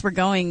 especially since we're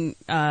going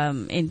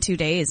in 2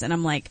 days, and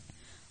I'm like,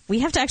 we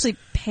have to actually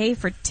pay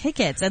for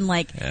tickets, and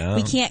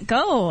we can't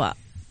go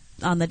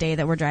on the day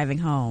that we're driving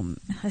home.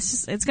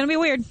 It's going to be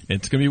weird.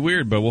 It's going to be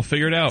weird, but we'll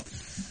figure it out.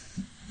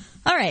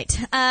 All right.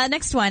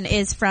 Next one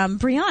is from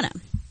Brianna.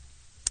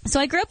 So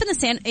I grew up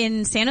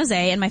in San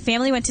Jose, and my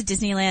family went to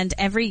Disneyland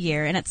every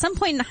year. And at some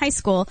point in high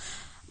school,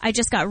 I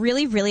just got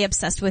really, really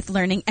obsessed with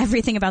learning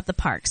everything about the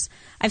parks.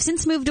 I've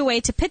since moved away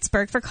to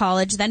Pittsburgh for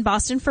college, then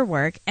Boston for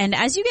work. And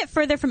as you get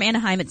further from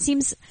Anaheim, it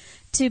seems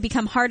to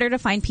become harder to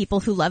find people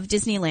who love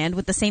Disneyland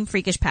with the same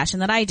freakish passion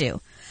that I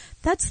do.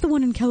 That's the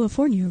one in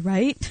California,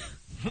 right?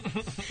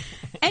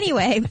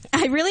 Anyway,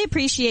 I really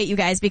appreciate you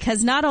guys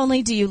because not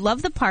only do you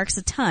love the parks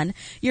a ton,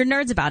 you're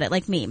nerds about it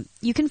like me.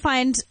 You can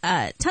find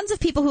tons of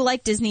people who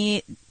like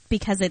Disney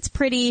because it's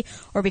pretty,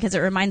 or because it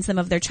reminds them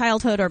of their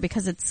childhood, or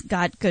because it's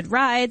got good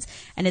rides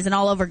and is an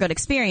all-over good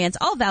experience.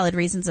 All valid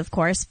reasons, of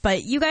course,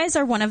 but you guys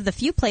are one of the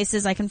few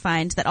places I can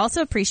find that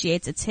also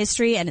appreciates its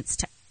history and its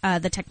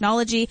the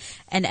technology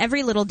and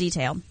every little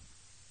detail.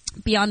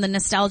 Beyond the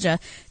nostalgia,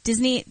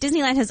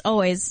 Disneyland has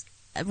always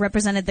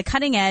represented the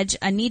cutting edge,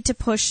 a need to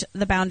push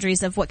the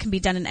boundaries of what can be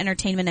done in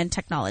entertainment and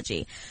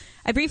technology.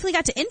 I briefly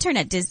got to intern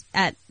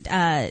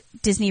at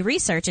Disney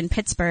Research in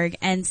Pittsburgh,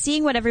 and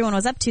seeing what everyone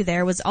was up to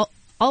there was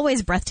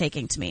always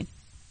breathtaking to me.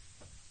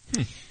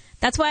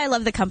 That's why I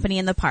love the company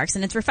and the parks,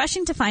 and it's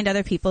refreshing to find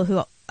other people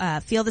who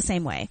feel the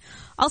same way.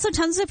 Also,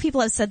 tons of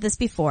people have said this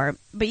before,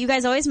 but you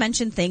guys always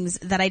mention things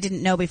that I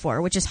didn't know before,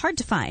 which is hard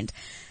to find.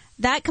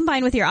 That,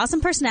 combined with your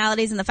awesome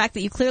personalities and the fact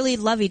that you clearly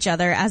love each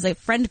other as a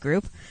friend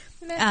group,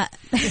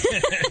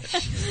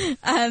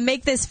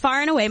 make this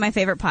far and away my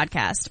favorite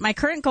podcast. My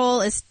current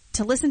goal is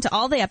to listen to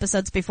all the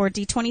episodes before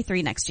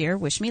D23 next year.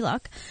 Wish me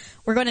luck.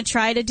 We're going to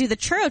try to do the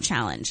Churro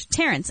Challenge.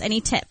 Terrence,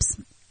 any tips?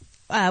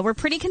 We're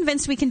pretty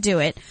convinced we can do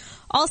it.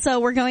 Also,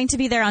 we're going to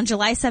be there on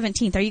July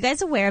 17th. Are you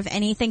guys aware of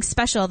anything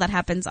special that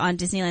happens on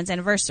Disneyland's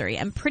anniversary?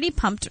 I'm pretty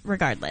pumped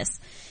regardless.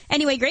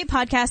 Anyway, great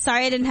podcast.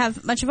 Sorry I didn't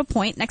have much of a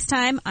point. Next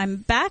time I'm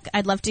back,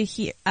 I'd love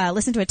to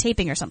listen to a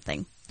taping or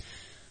something.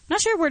 Not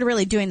sure we're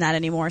really doing that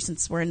anymore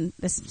since we're in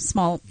this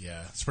small.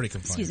 Yeah, it's pretty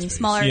confined. Excuse me, space.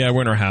 smaller. Yeah,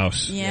 we're in our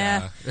house.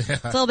 Yeah. It's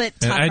a little bit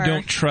tougher. And I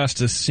don't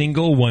trust a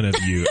single one of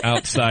you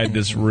outside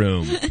this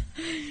room.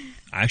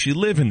 I actually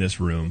live in this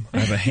room.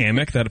 I have a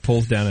hammock that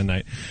pulls down at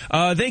night.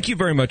 Thank you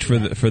very much for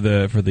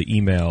the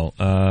email.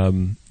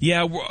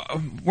 Yeah,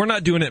 we're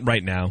not doing it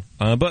right now,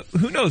 but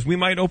who knows? We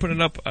might open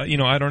it up.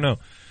 I don't know.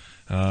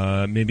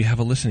 Maybe have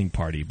a listening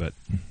party, but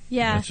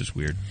that's just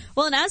weird.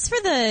 Well, and as for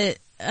the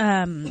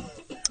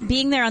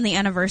being there on the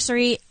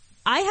anniversary,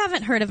 I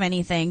haven't heard of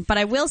anything, but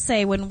I will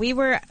say when we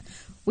were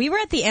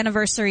at the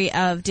anniversary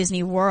of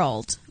Disney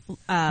World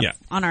on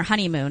our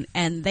honeymoon,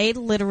 and they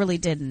literally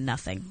did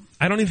nothing.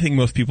 I don't even think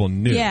most people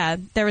knew. Yeah,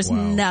 there was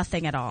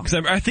nothing at all.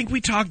 Because I think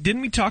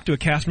didn't we talk to a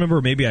cast member,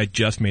 or maybe I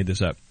just made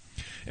this up?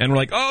 And we're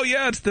like, oh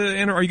yeah,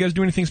 are you guys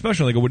doing anything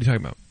special? And they go, what are you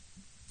talking about?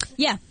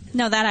 Yeah,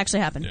 no, that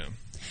actually happened.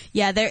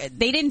 Yeah, they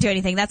didn't do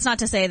anything. That's not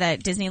to say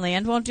that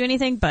Disneyland won't do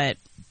anything, but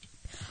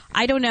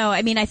I don't know.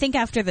 I mean, I think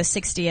after the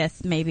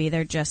 60th, maybe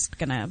they're just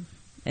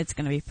it's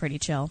gonna be pretty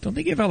chill. Don't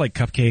they give out like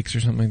cupcakes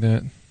or something like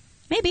that?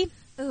 Maybe.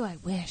 Ooh, I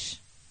wish.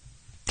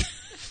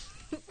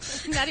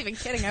 I'm not even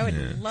kidding. I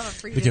would love a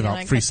free. They give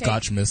out free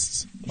Scotch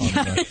mists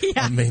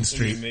on Main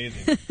Street.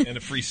 Amazing. And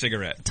a free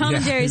cigarette. Tom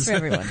and Jerry's for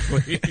everyone.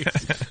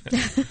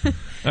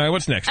 All right,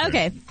 what's next?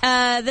 Okay,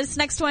 this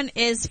next one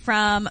is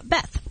from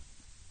Beth.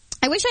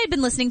 I wish I had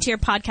been listening to your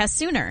podcast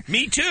sooner.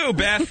 Me too,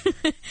 Beth.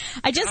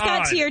 I just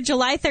got to your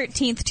July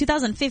 13th,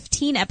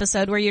 2015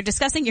 episode where you're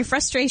discussing your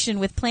frustration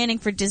with planning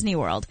for Disney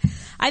World.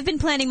 I've been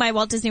planning my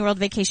Walt Disney World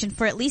vacation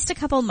for at least a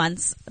couple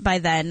months by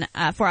then,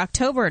 for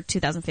October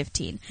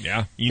 2015.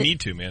 Yeah, you need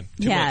to, man.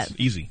 2 months.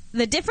 Easy.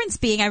 The difference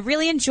being I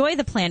really enjoy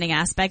the planning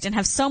aspect and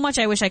have so much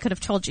I wish I could have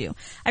told you.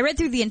 I read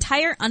through the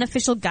entire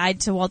unofficial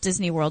guide to Walt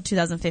Disney World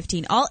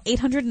 2015, all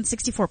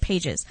 864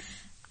 pages.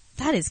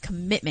 That is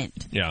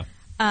commitment. Yeah.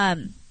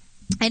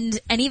 And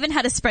even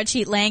had a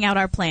spreadsheet laying out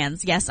our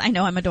plans. Yes, I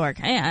know I'm a dork.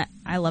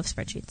 I love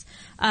spreadsheets.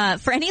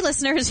 For any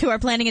listeners who are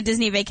planning a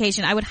Disney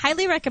vacation, I would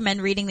highly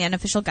recommend reading the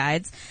unofficial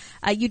guides.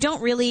 You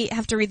don't really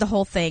have to read the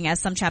whole thing,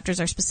 as some chapters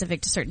are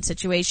specific to certain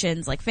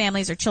situations, like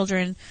families or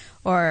children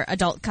or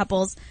adult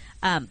couples.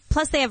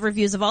 Plus, they have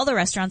reviews of all the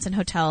restaurants and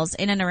hotels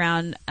in and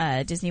around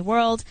Disney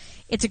World.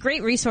 It's a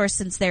great resource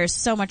since there's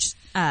so much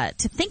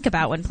to think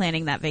about when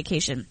planning that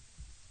vacation.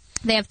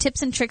 They have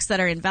tips and tricks that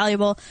are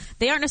invaluable.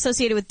 They aren't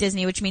associated with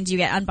Disney, which means you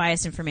get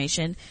unbiased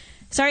information.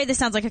 Sorry, this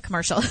sounds like a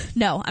commercial.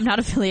 No, I'm not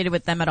affiliated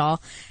with them at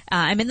all.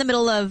 I'm in the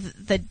middle of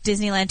the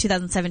Disneyland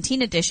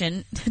 2017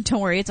 edition.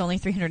 Don't worry, it's only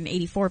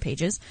 384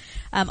 pages.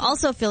 I'm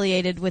also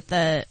affiliated with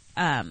the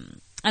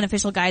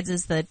Unofficial Guides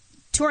is the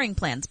Touring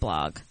Plans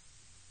blog,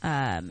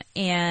 and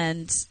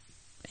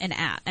an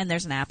app, and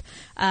there's an app.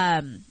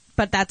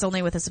 But that's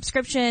only with a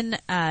subscription.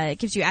 It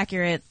gives you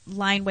accurate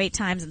line wait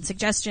times and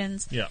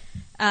suggestions. Yeah.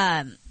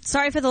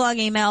 Sorry for the long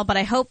email, but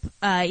I hope,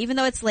 even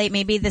though it's late,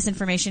 maybe this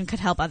information could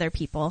help other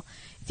people.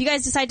 If you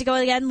guys decide to go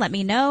again, let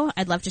me know.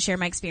 I'd love to share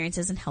my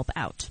experiences and help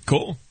out.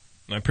 Cool.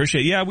 I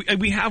appreciate it. Yeah,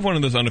 we have one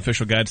of those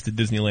unofficial guides to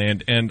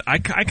Disneyland, and I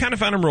kind of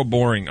found them real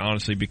boring,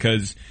 honestly,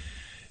 because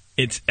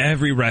it's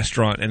every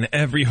restaurant and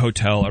every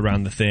hotel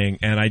around the thing,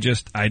 and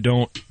I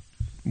don't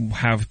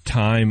have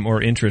time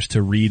or interest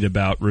to read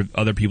about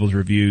other people's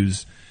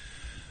reviews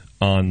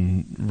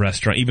on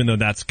restaurant, even though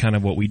that's kind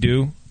of what we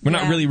do. We're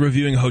not really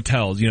reviewing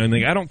hotels, you know.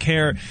 Like, I don't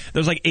care.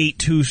 There's like 8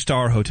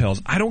 2-star hotels.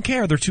 I don't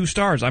care. They're 2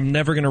 stars. I'm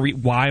never going to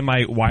read. Why am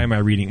I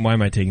reading? Why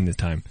am I taking this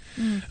time?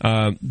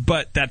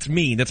 But that's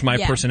me. That's my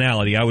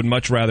personality. I would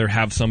much rather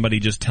have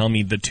somebody just tell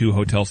me the 2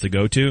 hotels to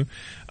go to,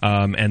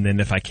 and then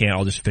if I can't,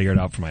 I'll just figure it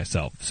out for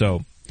myself.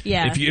 So.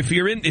 Yeah. If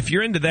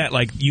you're into that,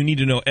 like, you need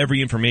to know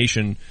every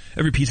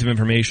piece of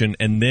information,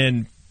 and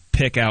then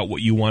pick out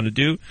what you want to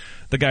do.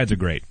 The guides are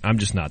great. I'm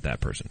just not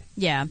that person.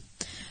 Yeah.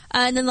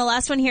 And then the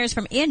last one here is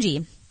from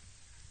Angie.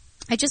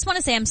 I just want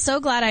to say I'm so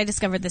glad I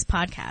discovered this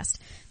podcast.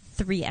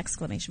 3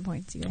 exclamation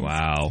points. You guys.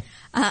 Wow.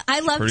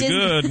 I love Pretty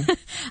Disney. good.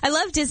 I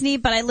love Disney,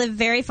 but I live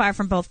very far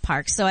from both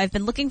parks, so I've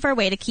been looking for a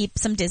way to keep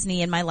some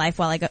Disney in my life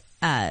while I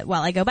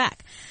go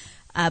back.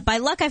 By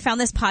luck, I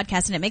found this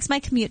podcast, and it makes my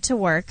commute to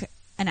work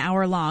an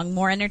hour long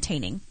more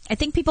entertaining. I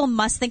think people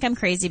must think I'm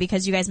crazy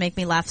because you guys make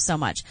me laugh so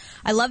much.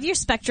 I love your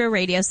Spectra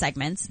radio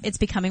segments. It's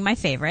becoming my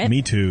favorite.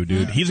 Me too,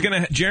 dude.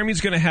 Jeremy's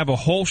gonna have a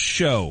whole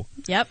show.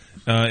 Yep.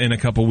 In a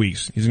couple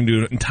weeks. He's gonna do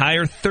an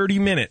entire 30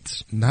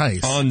 minutes.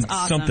 Nice. On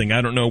something.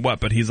 I don't know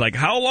what, but he's like,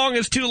 how long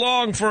is too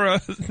long for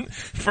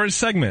a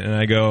segment? And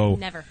I go,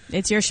 Never.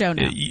 It's your show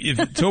now. If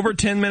it's over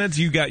 10 minutes,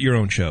 you got your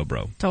own show,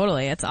 bro.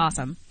 Totally. It's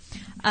awesome.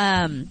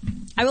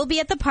 I will be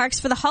at the parks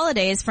for the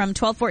holidays from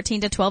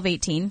 12/14 to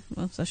 12/18.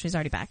 Well, so she's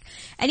already back.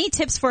 Any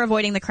tips for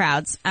avoiding the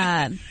crowds?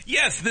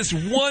 Yes, this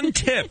one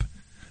tip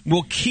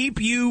will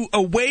keep you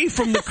away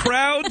from the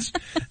crowds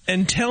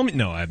and tell me.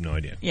 No, I have no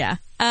idea. Yeah.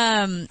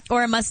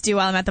 Or a must do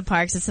while I'm at the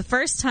parks. It's the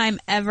first time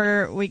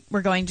ever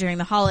we're going during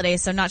the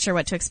holidays, so not sure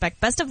what to expect.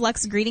 Best of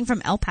luck's greeting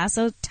from El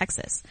Paso,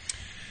 Texas.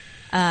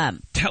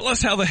 Tell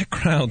us how the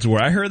crowds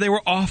were. I heard they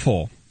were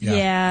awful.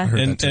 Yeah.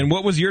 And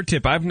what was your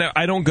tip?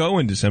 I don't go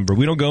in December.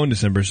 We don't go in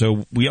December,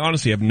 so we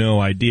honestly have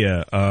no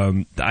idea.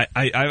 I have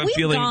a We've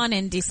feeling gone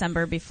in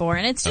December before,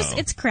 and it's just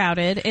it's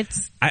crowded.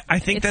 I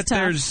think it's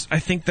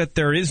that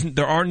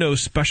there are no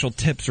special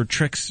tips or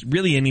tricks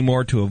really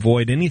anymore to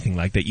avoid anything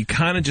like that. You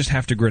kind of just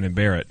have to grin and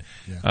bear it.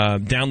 Yeah.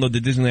 Download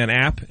the Disneyland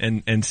app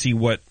and see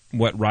what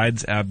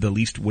rides have the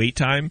least wait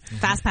time.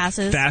 Fast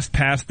passes. Fast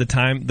pass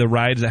the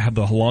rides that have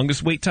the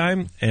longest wait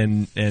time,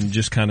 and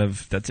just kind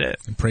of that's it.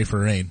 And pray for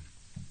rain.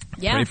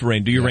 Yeah. Pray for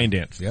rain. Do your rain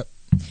dance. Yep.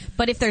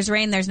 But if there's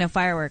rain, there's no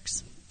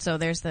fireworks. So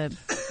there's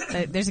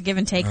there's a give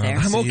and take there.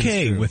 I'm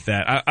okay with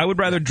that. I would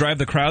rather drive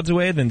the crowds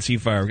away than see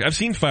fireworks. I've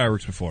seen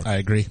fireworks before. I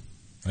agree.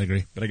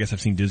 But I guess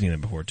I've seen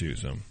Disneyland before too,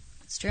 so.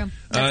 It's true.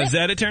 Is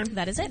that it, Taryn?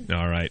 That is it.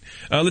 All right.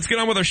 Let's get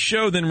on with our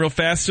show then real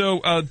fast. So,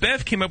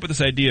 Beth came up with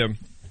this idea.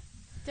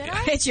 Did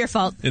I? It's your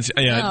fault. It's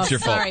your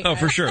fault. sorry, Oh,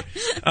 for sure.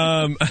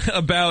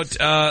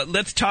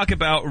 Let's talk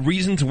about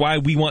reasons why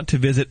we want to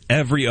visit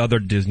every other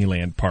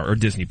Disneyland park or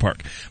Disney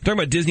park. I'm talking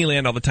about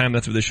Disneyland all the time.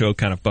 That's what the show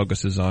kind of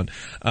focuses on.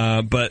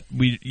 But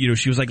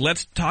she was like,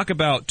 let's talk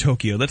about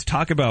Tokyo. Let's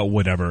talk about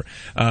whatever.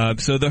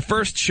 So the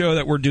first show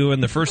that we're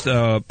doing, the first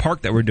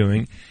park that we're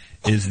doing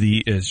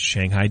is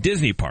Shanghai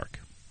Disney Park.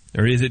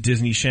 Or is it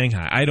Disney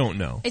Shanghai? I don't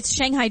know. It's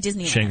Shanghai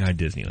Disneyland. Shanghai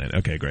Disneyland.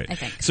 Okay, great. I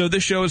think. So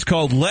this show is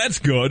called Let's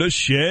Go to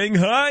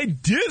Shanghai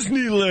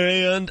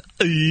Disneyland.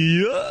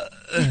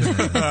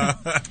 Yeah.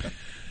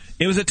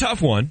 It was a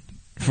tough one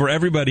for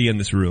everybody in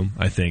this room,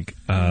 I think.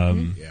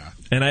 Yeah.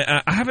 And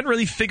I haven't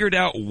really figured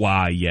out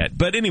why yet.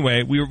 But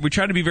anyway, we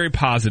try to be very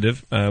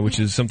positive, which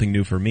is something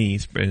new for me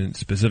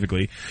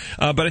specifically.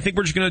 But I think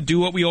we're just going to do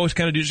what we always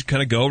kind of do, just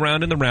kind of go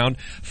around in the round.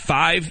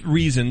 5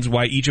 reasons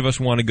why each of us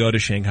want to go to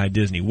Shanghai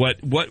Disney.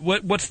 What's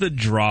the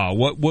draw?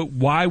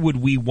 Why would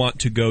we want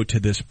to go to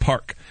this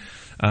park?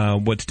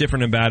 What's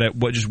different about it?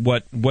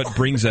 What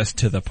brings us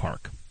to the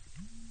park?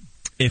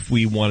 If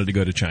we wanted to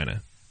go to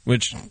China,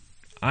 which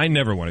I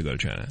never want to go to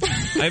China.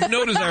 I have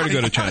no desire to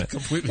go to China.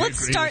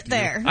 Let's start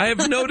there. I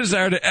have no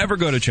desire to ever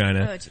go to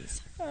China. Oh,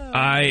 jeez.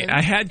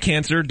 I had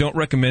cancer. Don't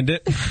recommend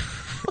it.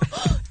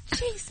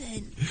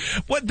 Jason.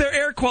 What? Their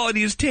air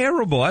quality is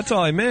terrible. That's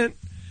all I meant.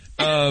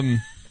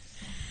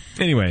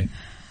 Anyway.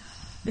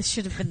 This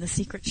should have been the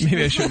secret show.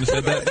 Maybe I shouldn't have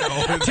said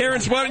that.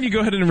 Terrence, why don't you go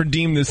ahead and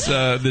redeem this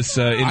intro,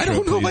 I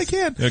don't know please? if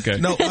I can. Okay.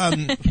 No,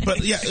 but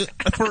yeah,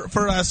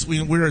 for us,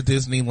 we're a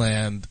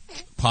Disneyland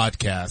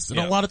podcast. And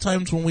a lot of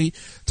times when we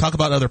talk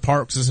about other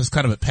parks, this is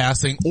kind of a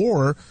passing,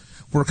 or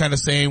we're kind of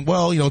saying,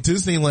 well,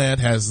 Disneyland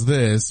has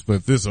this,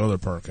 but this other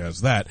park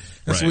has that.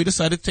 And so we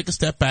decided to take a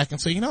step back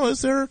and say,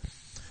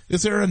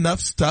 is there enough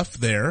stuff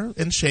there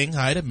in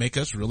Shanghai to make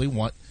us really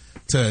want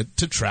to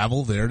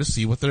travel there to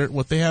see what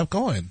they have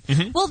going?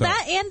 Mm-hmm. Well,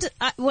 that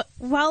and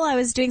while I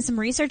was doing some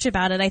research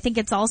about it, I think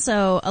it's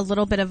also a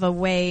little bit of a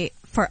way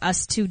for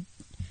us to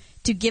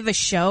give a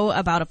show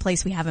about a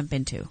place we haven't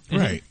been to.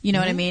 Right. You know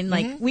what I mean?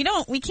 Like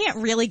we can't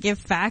really give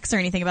facts or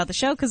anything about the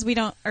show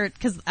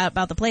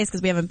about the place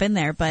because we haven't been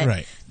there,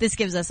 but this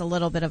gives us a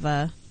little bit of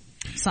a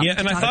something. Yeah,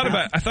 and I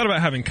thought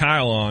about having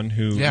Kyle on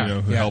who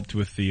helped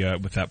with the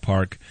with that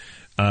park.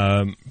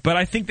 But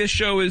I think this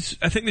show's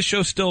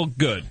still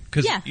good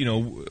because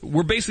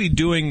we're basically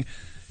doing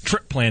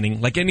trip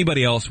planning like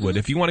anybody else would.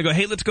 If you want to go,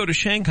 hey, let's go to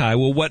Shanghai.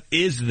 Well, what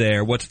is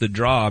there? What's the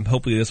draw?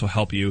 Hopefully this will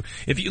help you.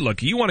 If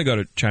you want to go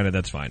to China,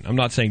 that's fine. I'm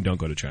not saying don't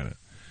go to China.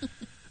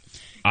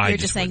 You're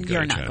just saying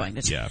you're not going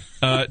to China.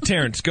 Yeah.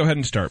 Terrence, go ahead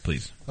and start,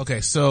 please.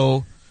 Okay,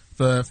 so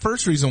the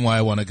first reason why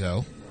I want to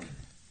go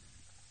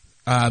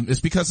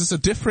is because it's a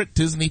different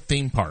Disney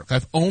theme park.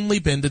 I've only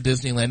been to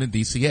Disneyland and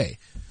DCA.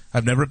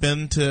 I've never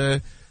been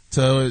to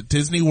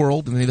Disney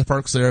World and any of the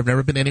parks there. I've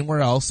never been anywhere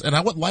else, and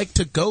I would like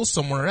to go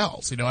somewhere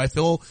else. I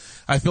feel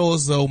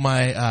as though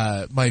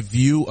my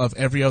view of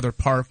every other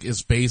park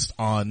is based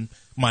on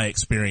my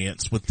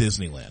experience with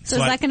Disneyland. So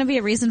is that going to be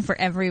a reason for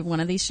every one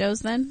of these shows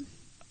then?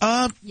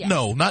 Yes.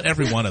 No, not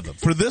every one of them.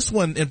 For this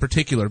one in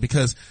particular,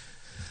 because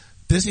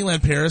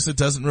Disneyland Paris, it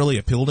doesn't really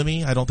appeal to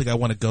me. I don't think I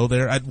want to go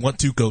there. I'd want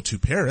to go to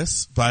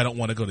Paris, but I don't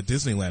want to go to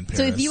Disneyland Paris.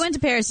 So if you went to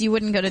Paris, you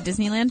wouldn't go to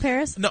Disneyland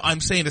Paris? No,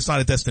 I'm saying it's not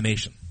a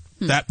destination.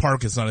 That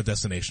park is not a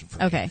destination for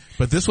me. Okay.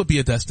 But this would be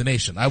a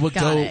destination. I would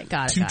go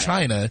to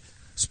China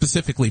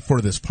specifically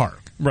for this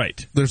park.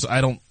 Right. This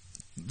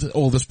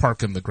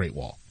park and the Great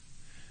Wall.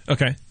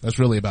 Okay. That's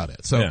really about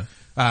it. So,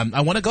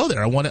 I want to go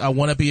there. I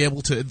want to be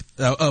able to,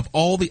 of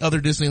all the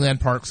other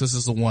Disneyland parks, this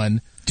is the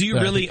one. Do you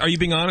really, are you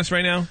being honest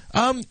right now?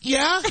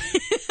 Yeah.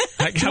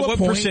 What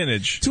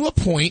percentage? To a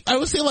point. I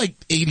would say like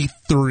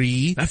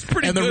 83. That's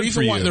pretty and good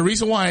for you. The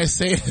reason why I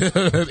say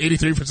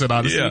 83%,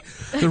 honestly.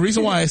 Yeah. The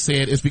reason why I say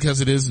it is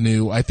because it is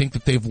new. I think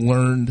that they've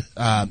learned,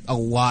 a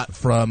lot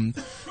from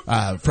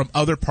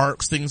other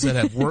parks, things that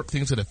have worked,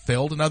 things that have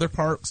failed in other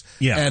parks.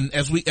 Yeah. And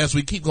as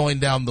we keep going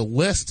down the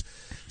list,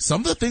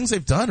 some of the things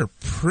they've done are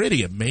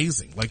pretty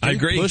amazing. Like they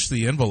push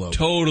the envelope.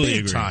 Totally big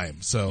agree.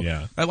 time. So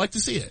I'd like to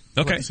see it.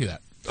 Okay. I'd like to see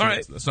that. So all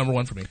right. That's number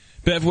one for me.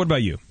 Bev, what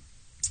about you?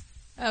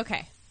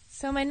 Okay.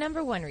 So my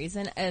number one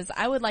reason is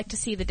I would like to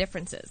see the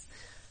differences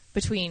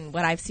between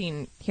what I've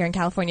seen here in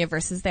California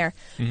versus there,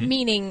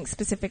 meaning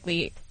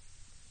specifically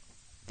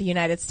the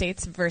United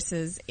States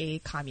versus a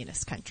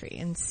communist country,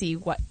 and see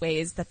what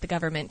ways that the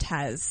government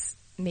has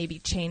maybe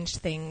changed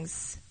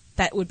things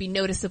that would be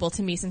noticeable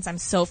to me since I'm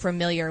so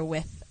familiar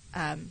with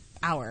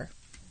our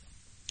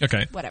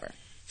whatever.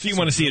 So you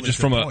want to see it just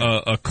from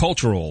a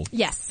cultural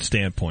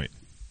standpoint.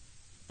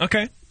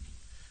 Okay.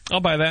 I'll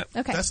buy that.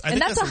 Okay.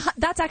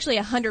 That's actually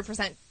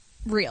 100%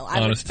 real.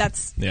 Honest.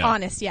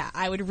 Honest, yeah.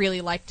 I would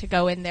really like to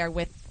go in there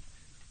with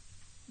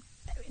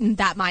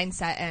that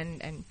mindset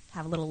and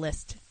have a little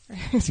list.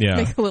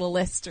 Make a little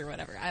list or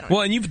whatever. I don't know.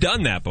 Well, and you've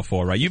done that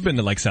before, right? You've been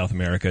to like South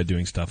America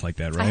doing stuff like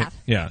that, right? I have.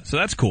 Yeah. So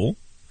that's cool.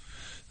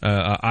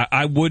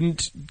 I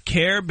wouldn't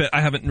care, but I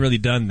haven't really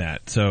done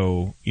that.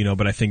 So,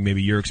 but I think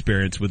maybe your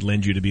experience would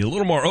lend you to be a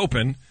little more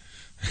open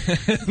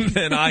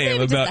than I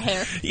am about.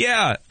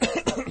 Yeah.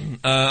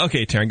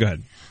 Okay, Taryn, go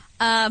ahead.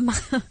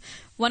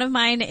 One of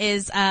mine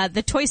is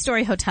the Toy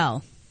Story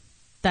Hotel.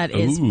 That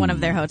is one of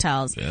their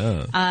hotels.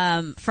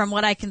 Yeah. From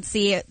what I can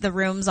see, the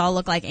rooms all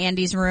look like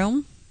Andy's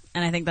room,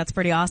 and I think that's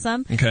pretty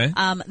awesome. Okay.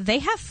 They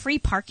have free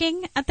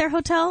parking at their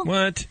hotel.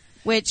 What?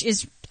 Which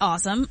is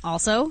awesome,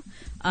 also,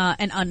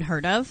 and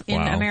unheard of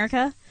in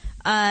America.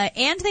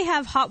 And they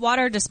have hot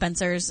water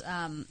dispensers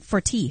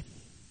for tea.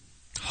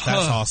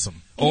 That's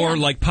awesome. Or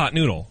like pot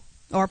noodle.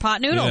 Or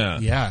pot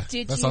noodle. Yeah.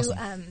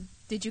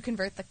 Did you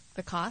convert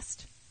the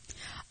cost?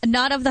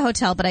 Not of the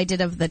hotel, but I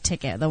did of the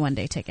ticket, the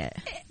one-day ticket.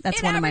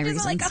 That's one of my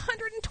reasons. Like $122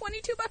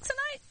 a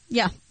night?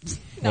 Yeah.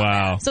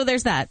 Wow. So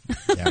there's that.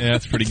 Yeah,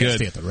 that's pretty good.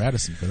 Stay at the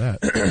Radisson for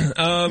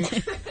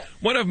that.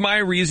 One of my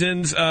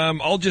reasons,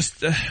 I'll just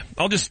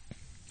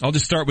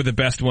start with the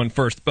best one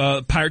first.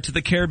 Pirates of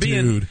the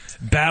Caribbean. Dude.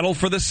 Battle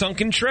for the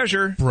Sunken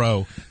Treasure.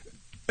 Bro.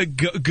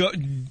 Go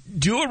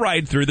do a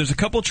ride through. There's a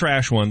couple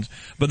trash ones,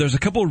 but there's a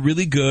couple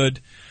really good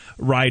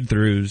ride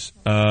throughs,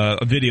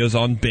 videos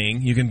on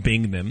Bing. You can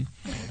Bing them.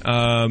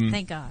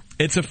 Thank God.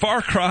 It's a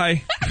far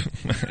cry.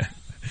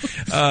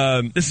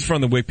 This is from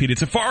the Wikipedia.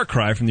 It's a far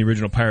cry from the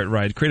original pirate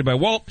ride created by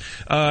Walt.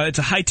 It's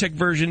a high-tech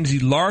version. It's the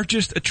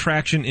largest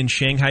attraction in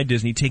Shanghai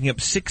Disney, taking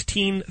up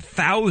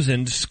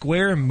 16,000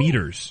 square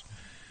meters.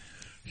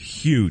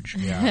 Huge.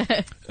 Yeah.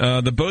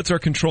 The boats are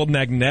controlled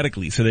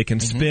magnetically, so they can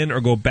spin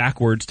or go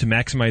backwards to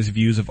maximize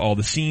views of all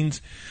the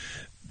scenes.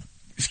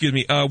 Excuse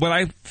me. What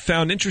I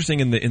found interesting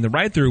in the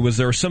ride-through was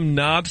there were some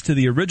nods to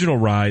the original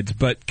rides,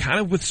 but kind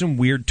of with some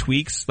weird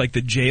tweaks, like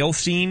the jail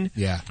scene,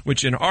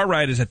 which in our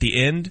ride is at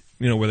the end,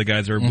 where the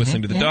guys are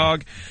whistling to the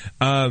dog.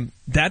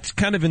 That's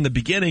kind of in the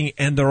beginning,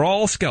 and they're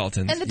all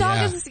skeletons. And the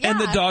dog is, And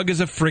the dog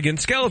is a friggin'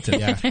 skeleton.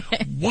 Yeah.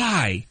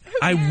 Why?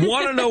 I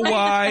want to know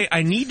why.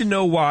 I need to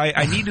know why.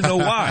 I need to know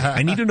why.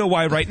 I need to know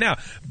why right now.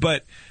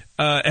 But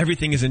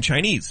everything is in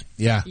Chinese.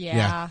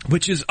 Yeah.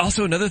 Which is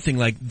also another thing.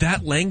 Like,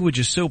 that language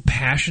is so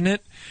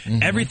passionate.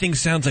 Everything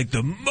sounds like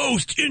the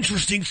most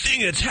interesting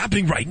thing that's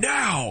happening right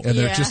now. And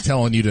they're Yeah. just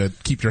telling you to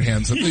keep your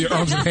arms and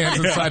hands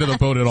inside of the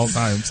boat at all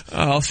times.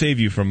 I'll save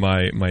you from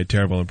my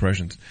terrible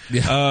impressions.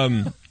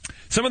 Yeah.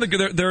 Some of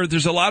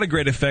there's a lot of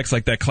great effects,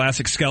 like that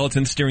classic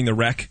skeleton steering the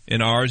wreck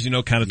in ours,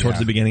 kind of towards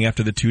the beginning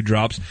after the 2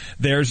 drops.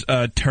 There's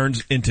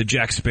turns into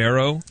Jack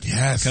Sparrow.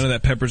 Yes. Kind of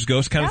that Pepper's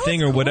Ghost kind of That thing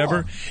was or cool.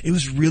 whatever. It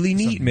was really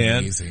neat, man.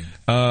 amazing.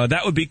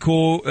 That would be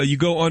cool. You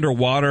go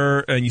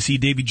underwater and you see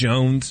Davy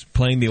Jones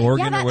playing the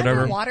organ that or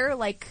whatever. underwater,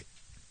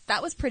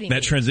 that was pretty That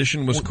neat.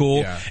 transition was cool.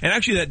 Yeah. And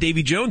actually that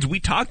Davy Jones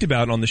we talked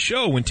about on the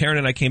show when Taryn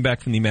and I came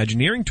back from the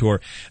Imagineering tour.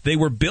 They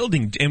were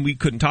building, and we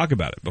couldn't talk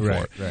about it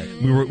before.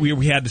 Right.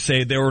 We had to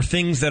say there were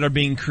things that are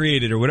being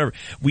created or whatever.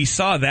 We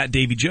saw that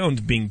Davy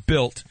Jones being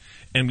built,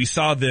 and we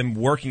saw them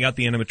working out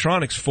the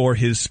animatronics for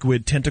his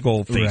squid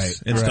tentacle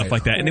face and stuff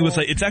like that. And it was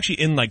it's actually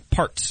in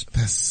parts.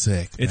 That's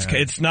sick.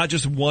 It's not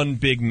just one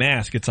big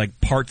mask. It's like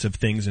parts of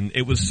things, and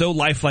it was so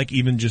lifelike,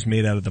 even just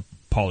made out of the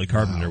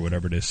polycarbonate or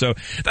whatever it is. So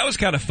that was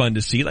kind of fun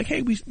to see. Like, hey,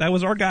 that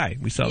was our guy.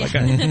 We saw that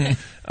guy.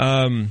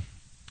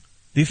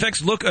 The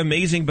effects look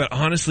amazing, but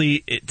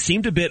honestly, it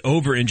seemed a bit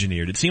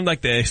over-engineered. It seemed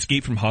like the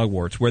Escape from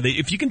Hogwarts, where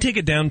if you can take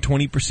it down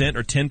 20%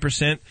 or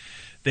 10%,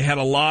 they had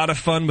a lot of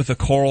fun with the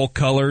coral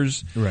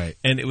colors. Right.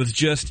 And it was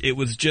just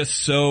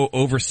so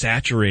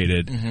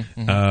oversaturated.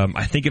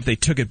 I think if they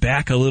took it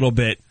back a little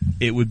bit,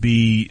 it would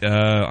be,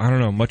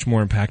 much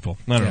more impactful.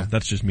 I don't know.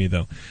 That's just me,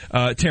 though.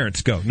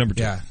 Terrence, go. Number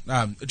 2.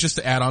 Yeah. Just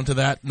to add on to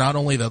that, not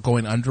only the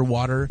going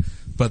underwater,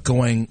 but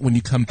when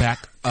you come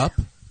back up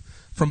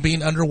from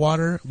being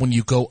underwater, when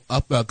you go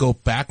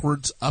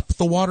backwards up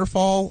the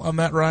waterfall on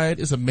that ride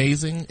is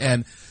amazing.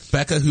 And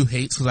Becca, who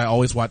hates, because I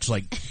always watch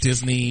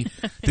Disneyland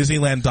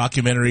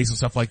documentaries and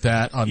stuff like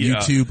that on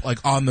YouTube,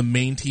 on the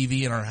main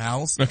TV in our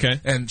house. Okay.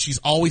 And she's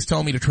always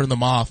telling me to turn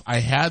them off. I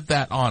had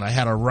that on. I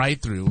had a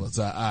ride through. It was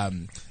a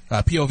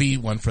POV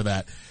one for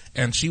that.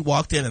 And she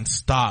walked in and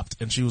stopped,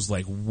 and she was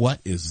like, "What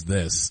is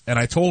this?" And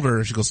I told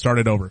her, she goes, "Start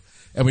it over."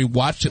 And we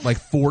watched it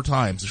 4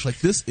 times. She's like,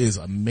 "This is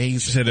amazing."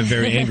 She said it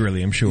very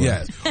angrily, I'm sure.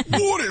 Yeah.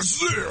 What is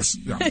this?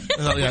 Yeah.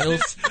 It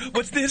was,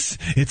 What's this?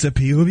 It's a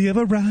POV of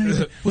a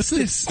ride. What's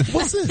this?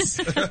 What's this?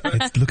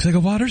 It looks like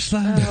a water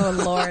slide. Oh,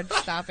 Lord,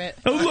 stop it.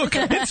 Oh, look,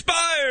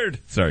 inspired.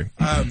 Sorry.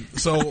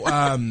 So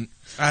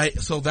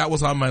that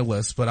was on my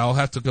list, but I'll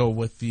have to go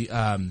with the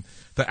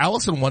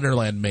Alice in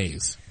Wonderland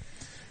maze.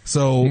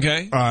 So,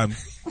 Okay.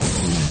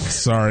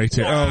 Sorry.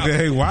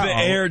 Okay, wow. The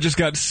air just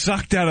got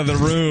sucked out of the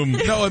room.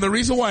 No, and the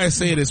reason why I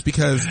say it is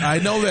because I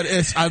know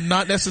that I'm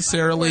not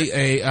necessarily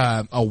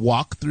a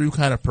walkthrough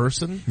kind of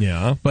person.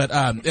 Yeah. But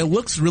it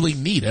looks really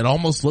neat. It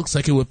almost looks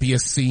like it would be a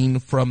scene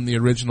from the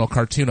original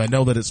cartoon. I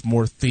know that it's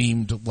more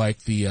themed like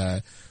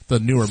the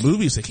newer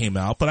movies that came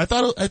out, but I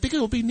think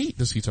it would be neat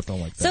to see something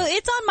like that. So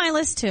it's on my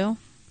list too,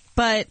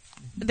 but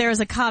there's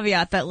a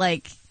caveat that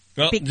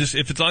Well, just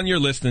if it's on your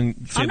list,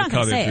 then say I'm the not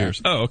gonna caveat say for it.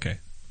 yours. Oh, okay.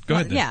 Go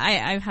ahead then. Yeah,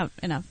 I have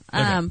enough.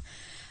 Okay.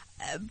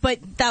 But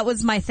that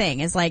was my thing.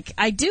 Is I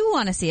do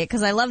want to see it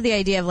because I love the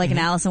idea of an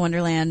Alice in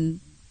Wonderland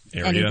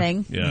Area.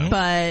 anything. Yeah.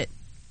 But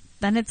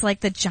then it's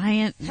the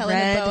giant Helena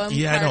red. Bonham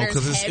Yeah, I know, Carter's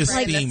because head it's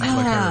right themed in the like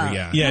center. her.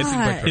 Yeah,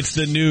 Yeah, it's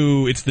the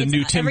new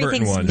Tim Burton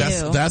everything's one.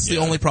 new. That's the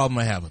only problem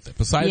I have with it.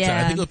 Besides that,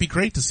 I think it would be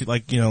great to see,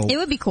 It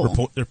would be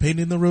cool. They're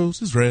painting the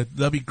roses red.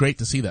 That'd be great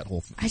to see that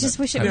whole thing. I just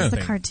wish it kind was of the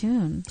thing.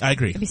 cartoon. I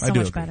agree. It'd be so I do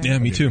much agree. better. Yeah,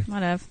 me too.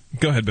 Whatever.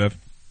 Go ahead, Bev.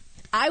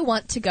 I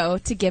want to go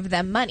to give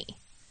them money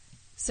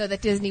so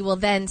that Disney will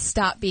then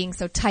stop being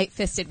so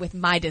tight-fisted with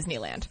my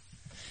Disneyland.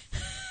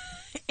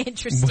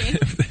 Interesting.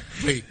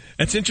 Wait,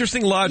 That's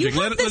interesting You logic.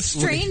 have the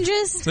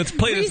strangest let's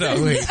play this out.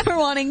 reasons for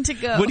wanting to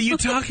go. What are you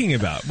talking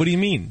about? What do you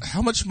mean?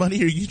 how much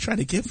money are you trying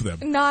to give them?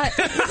 Not,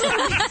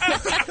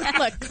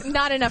 look,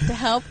 not enough to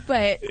help,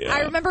 but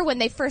I remember when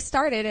they first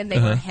started and they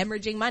were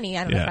hemorrhaging money.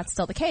 I don't know Yeah. if that's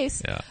still the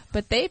case, Yeah.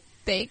 but they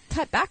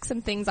cut back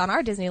some things on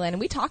our Disneyland, and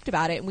we talked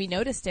about it, and we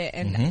noticed it,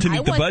 and To meet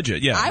I the want,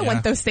 budget, yeah. I Yeah.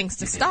 want those things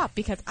to stop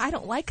because I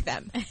don't like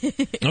them.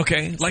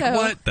 Okay, like So-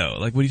 what though?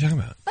 Like what are you talking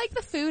about? Like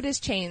the food has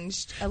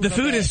changed a The little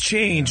food bit. has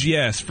changed,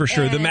 yes, for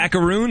sure. The And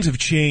macaroons have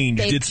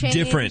changed. They've It's changed.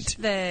 different.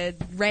 The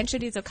Rancho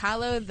di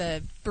Zocalo,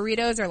 the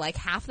burritos are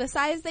half the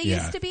size they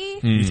Yeah. used to be.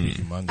 Used to be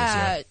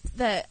humongous,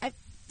 yeah.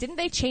 Didn't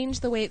they change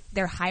the way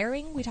they're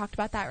hiring? We talked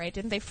about that, right?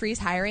 Didn't they freeze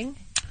hiring?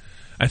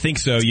 I think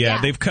so, yeah.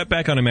 Yeah. They've cut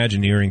back on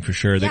Imagineering for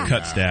sure. They've Yeah.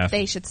 cut staff.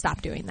 They should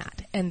stop doing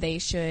that, and they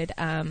should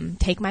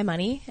take my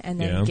money and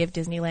then Yeah. give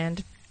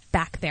Disneyland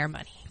back their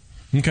money.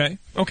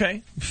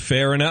 Okay.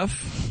 Fair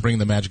enough. Bring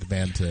the Magic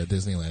Band to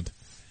Disneyland.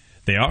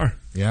 They are.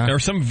 Yeah. Or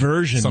some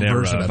version Some thereof.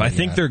 version of it, I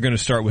think yeah. they're going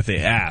to start with the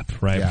app,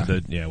 right?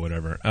 Yeah.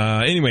 Whatever.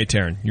 Anyway,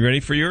 Taryn, you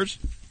ready for yours?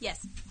 Yes.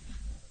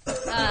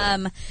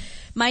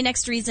 My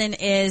next reason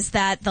is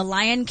that the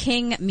Lion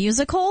King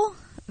musical,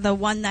 the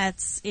one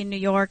that's in New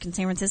York and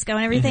San Francisco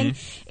and everything,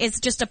 is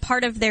just a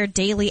part of their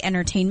daily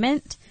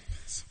entertainment.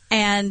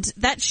 And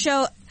that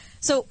show,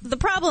 so the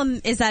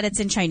problem is that it's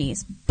in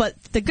Chinese,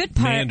 but the good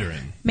part...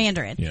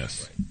 Mandarin.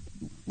 Yes.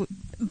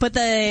 But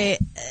it's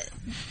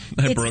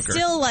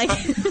still like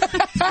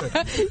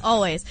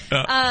always.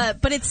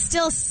 But it's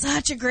still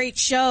such a great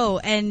show,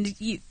 and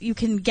you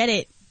can get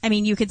it. I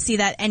mean, you could see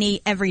that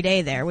every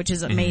day there, which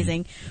is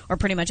amazing, or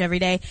pretty much every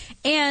day.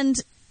 And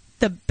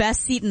the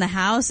best seat in the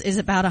house is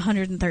about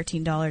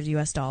 $113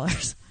 US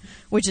dollars,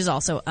 which is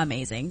also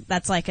amazing.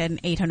 That's like an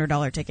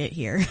 $800 ticket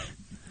here.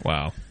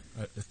 Wow.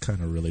 I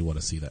kind of really want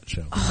to see that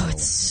show. Oh,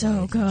 it's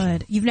so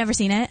good. You've never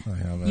seen it? I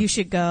haven't. You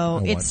should go. I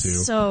want It's to.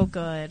 so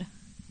good.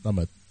 I'm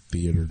a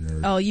theater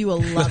nerd. Oh, you will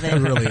love it. I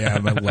really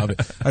am. I love it.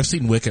 I've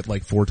seen Wicked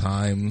like 4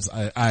 times.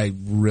 I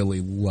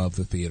really love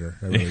the theater.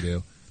 I really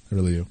do. I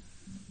really do.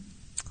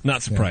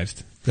 Not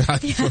surprised.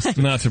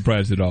 Not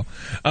surprised at all.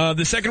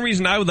 The second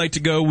reason I would like to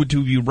go would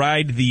to be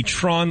ride the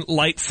Tron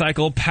Light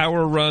Cycle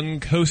Power Run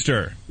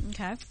coaster.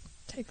 Okay.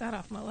 Take that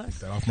off my list.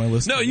 That off my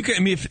list. No, you can. I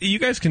mean, if you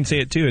guys can say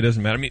it too, it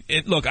doesn't matter. I mean,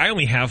 look, I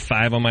only have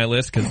 5 on my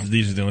list because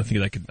these are the only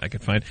things I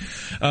could find.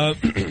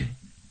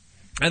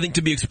 I think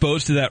to be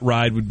exposed to that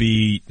ride would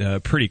be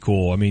pretty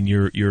cool. I mean,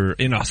 you're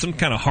in some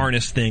kind of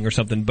harness thing or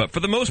something, but for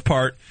the most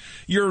part,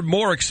 you're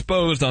more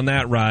exposed on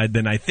that ride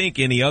than I think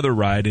any other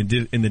ride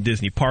in the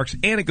Disney parks,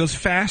 and it goes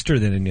faster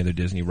than any other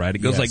Disney ride. It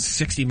goes like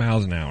 60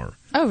 miles an hour.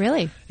 Oh,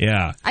 really?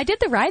 Yeah. I did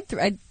the ride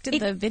through. I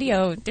did the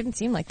video. It didn't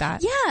seem like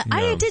that. Yeah,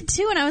 I did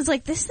too, and I was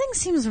like, this thing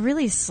seems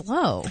really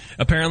slow.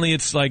 Apparently,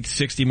 it's like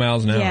 60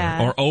 miles an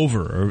hour or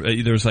over.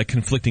 Or there's like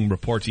conflicting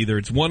reports. Either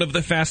it's one of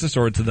the fastest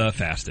or it's the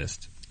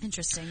fastest.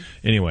 Interesting.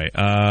 Anyway,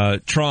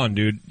 Tron,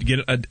 dude,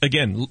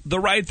 again, the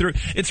ride through,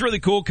 it's really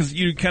cool because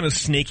you're kind of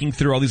snaking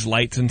through all these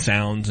lights and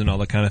sounds and all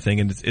that kind of thing,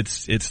 and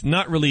it's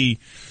not really,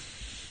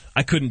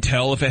 I couldn't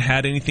tell if it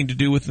had anything to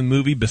do with the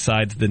movie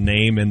besides the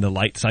name and the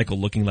light cycle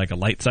looking like a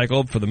light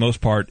cycle. For the most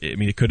part, I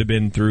mean, it could have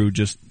been through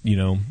just,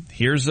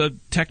 here's a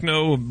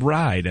techno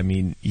ride. I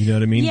mean, you know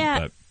what I mean?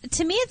 Yeah.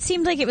 To me, it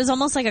seemed like it was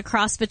almost like a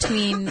cross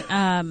between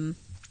the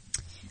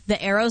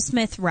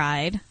Aerosmith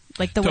ride,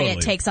 like the way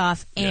it takes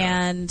off,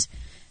 and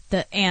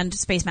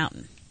Space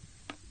Mountain.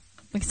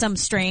 Like some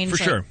strange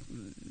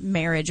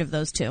marriage of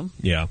those two.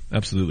 Yeah,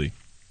 absolutely.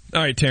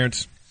 All right,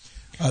 Terrence.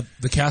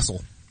 The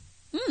castle.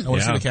 I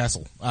want to see the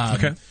castle.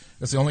 Okay.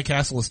 It's the only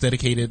castle that's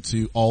dedicated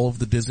to all of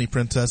the Disney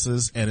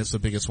princesses, and it's the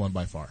biggest one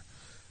by far.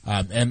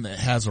 And it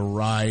has a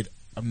ride.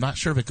 I'm not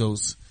sure if it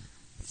goes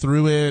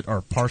through it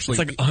or partially.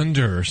 It's like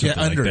under or something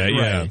under like that.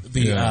 Right.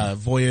 Yeah. The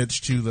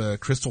voyage to the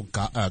Crystal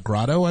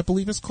Grotto, I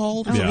believe it's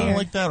called, or something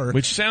like that. Or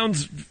which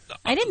sounds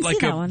I didn't like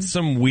see that one.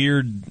 Some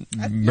weird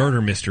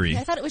murder mystery.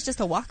 I thought it was just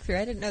a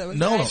walkthrough. I didn't know there was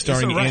No,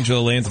 starring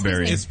Angela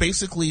Lansbury. It's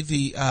basically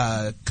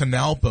the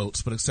canal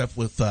boats, but except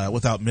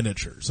without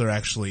miniatures. They're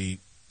actually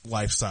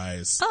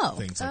life-size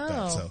things like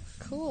that. So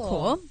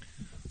cool.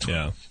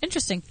 Yeah.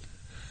 Interesting.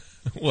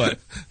 What?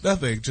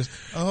 Nothing. Just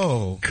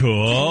cool.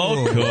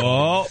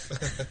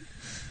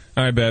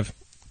 All right, Bev.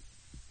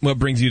 What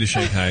brings you to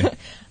Shanghai?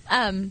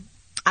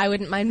 I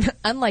wouldn't mind,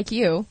 unlike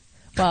you,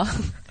 well,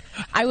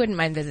 I wouldn't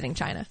mind visiting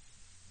China.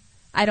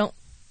 I don't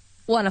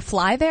want to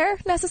fly there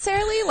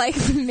necessarily, like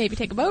maybe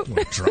take a boat.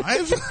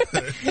 Drive?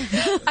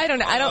 I don't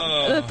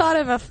know. The thought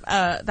of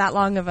that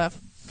long of a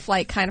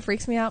flight kind of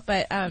freaks me out,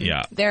 but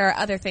there are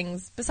other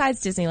things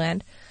besides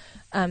Disneyland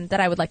that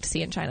I would like to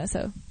see in China,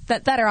 so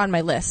that are on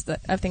my list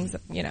of things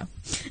that,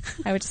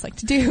 I would just like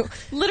to do.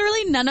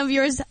 Literally none of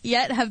yours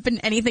yet have been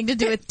anything to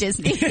do with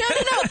Disney. No.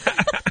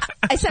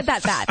 I said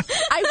that bad.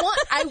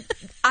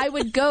 I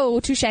would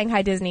go to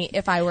Shanghai Disney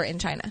if I were in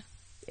China.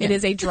 It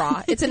is a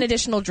draw. It's an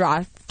additional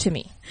draw to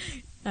me.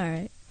 All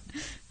right.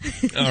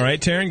 All right,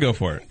 Taryn, go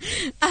for it.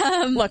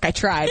 Look, I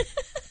tried.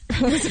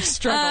 It was a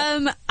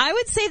struggle. I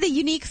would say the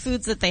unique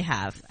foods that they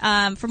have.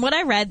 From what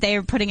I read, they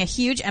are putting a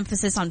huge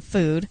emphasis on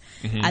food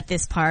at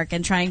this park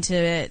and trying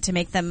to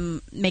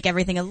make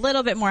everything a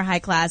little bit more high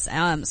class.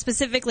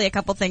 Specifically, a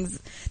couple things.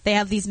 They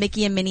have these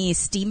Mickey and Minnie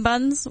steam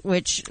buns,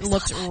 which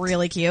looked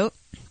really cute.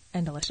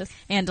 And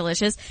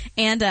delicious.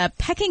 And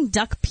Peking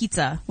duck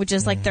pizza, which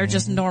is like their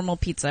just normal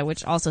pizza,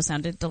 which also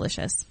sounded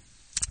delicious.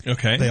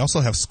 Okay. They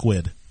also have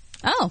squid.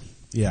 Oh.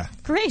 Yeah.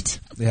 Great.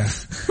 Yeah.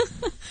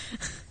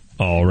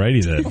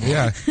 Alrighty then.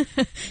 Yeah.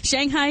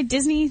 Shanghai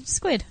Disney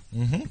squid.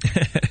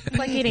 It's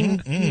like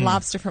eating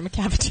lobster from a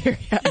cafeteria.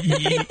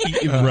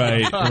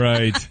 Right.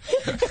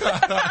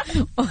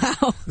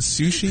 Wow.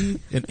 Sushi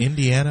in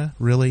Indiana?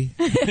 Really?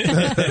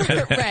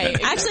 Right.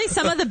 Actually,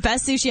 some of the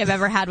best sushi I've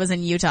ever had was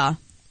in Utah.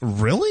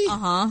 Really?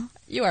 Uh-huh.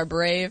 You are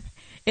brave.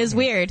 It was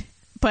weird,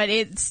 but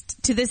it's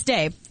to this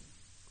day.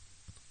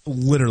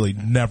 Literally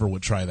never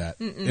would try that.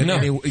 No.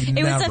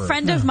 It was a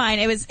friend of mine.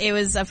 It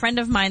was a friend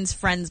of mine's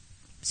friend's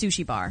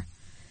sushi bar.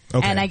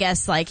 Okay. And I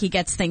guess like he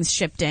gets things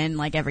shipped in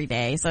like every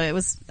day. So it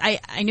was I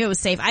knew it was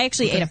safe. I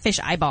actually ate a fish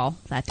eyeball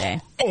that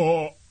day.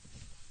 Oh.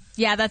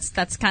 Yeah,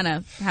 that's kind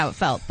of how it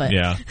felt. But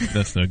Yeah,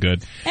 that's no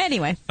good.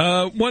 anyway,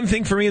 One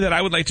thing for me that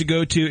I would like to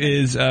go to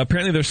is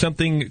apparently there's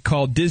something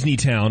called Disney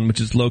Town, which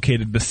is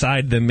located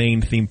beside the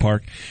main theme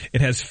park.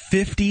 It has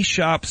 50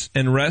 shops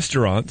and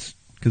restaurants,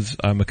 because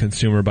I'm a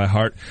consumer by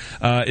heart.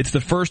 It's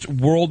the first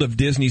World of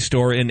Disney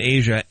store in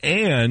Asia,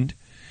 and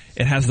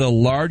it has the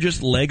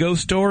largest Lego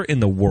store in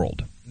the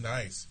world.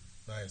 Nice.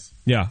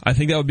 Yeah, I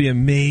think that would be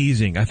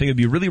amazing. I think it'd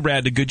be really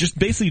rad to go, just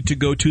basically to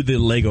go to the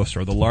Lego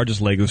store, the largest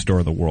Lego store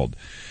in the world.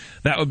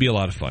 That would be a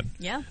lot of fun.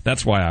 Yeah.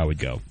 That's why I would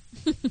go.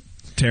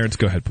 Terrence,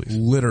 go ahead, please.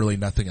 Literally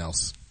nothing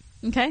else.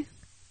 okay.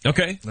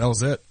 Okay. That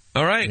was it.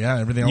 All right. Yeah,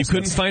 everything else You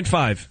couldn't was- find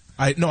 5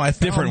 I found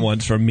different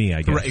ones from me,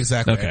 I guess. Right,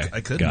 exactly. Okay. I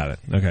couldn't. Got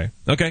it.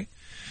 Okay.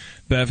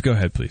 Bev, go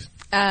ahead, please.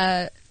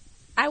 I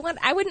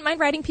wouldn't mind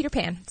riding Peter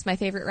Pan. It's my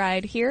favorite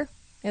ride here.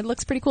 It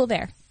looks pretty cool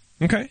there.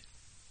 Okay.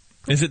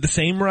 Is it the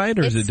same ride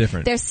or is it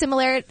different? There's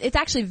similar. It's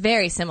actually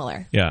very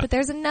similar. Yeah. But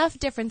there's enough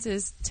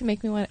differences to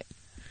make me want to.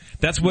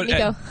 That's what. You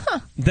go,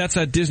 That's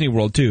at Disney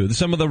World too.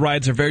 Some of the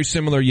rides are very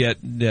similar, yet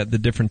the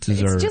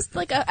differences are. It's just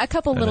like a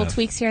couple little enough.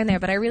 tweaks here and there,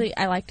 but I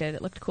liked it.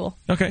 It looked cool.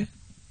 Okay.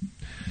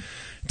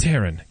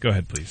 Taryn, go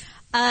ahead, please.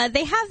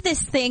 They have this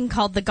thing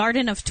called the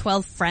Garden of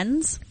 12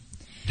 Friends,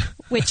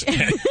 which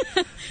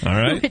All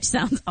right. which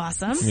sounds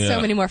awesome. Yeah. So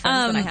many more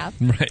friends than I have.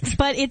 Right.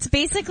 But it's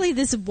basically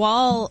this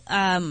wall.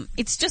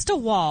 It's just a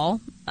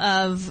wall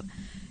of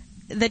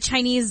the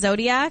Chinese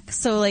zodiac.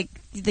 So like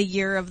the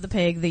year of the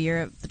pig, the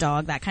year of the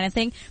dog, that kind of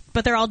thing.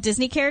 But they're all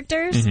Disney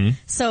characters. Mm-hmm.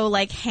 So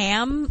like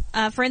Ham,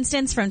 for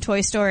instance, from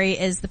Toy Story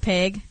is the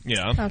pig.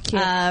 Yeah. Oh,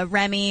 cute.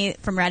 Remy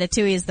from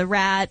Ratatouille is the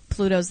rat.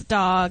 Pluto's the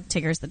dog.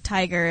 Tigger's the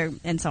tiger,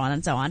 and so on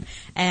and so on.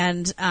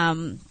 And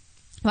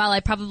while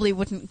I probably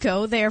wouldn't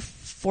go there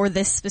for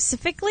this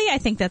specifically, I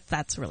think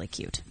that's really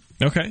cute.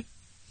 Okay.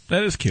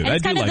 That is cute. And I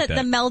it's do kind of like the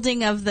that.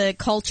 melding of the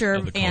culture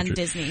Of the and culture.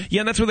 Disney.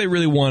 Yeah, that's what they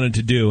really wanted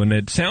to do, and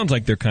it sounds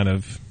like they're kind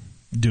of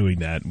doing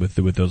that with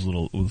those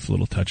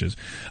little touches.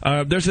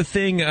 There's a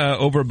thing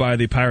over by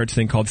the Pirates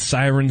thing called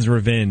Siren's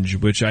Revenge,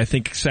 which I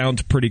think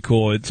sounds pretty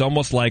cool. It's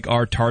almost like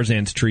our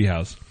Tarzan's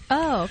Treehouse.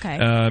 Oh, okay.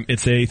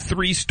 It's a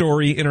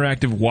 3-story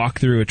interactive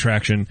walkthrough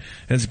attraction.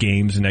 It has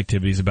games and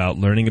activities about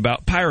learning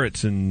about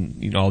pirates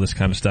and all this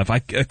kind of stuff. I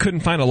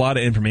couldn't find a lot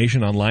of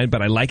information online,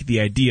 but I like the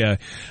idea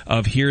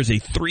of here's a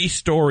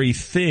 3-story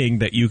thing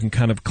that you can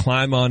kind of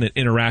climb on and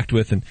interact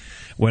with and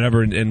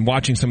whatever. And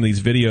watching some of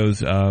these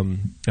videos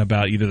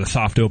about either the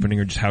soft opening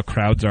or just how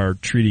crowds are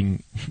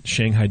treating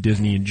Shanghai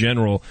Disney in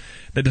general,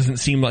 that doesn't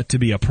seem like to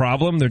be a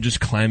problem. They're just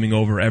climbing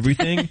over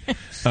everything.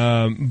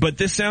 But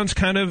this sounds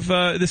kind of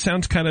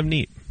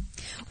neat.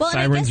 well,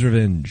 and Siren's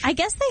Revenge. I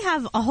guess they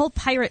have a whole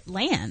pirate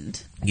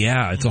land.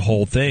 Yeah, it's a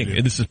whole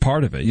thing. This is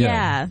part of it.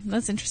 Yeah.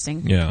 That's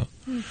interesting. Yeah.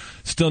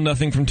 Still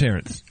nothing from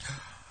Terrence.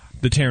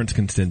 The Terrence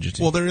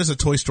contingency. Well, there is a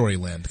Toy Story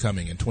Land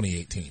coming in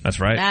 2018. That's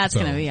right. That's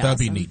going to be that'd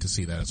awesome. be neat to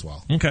see that as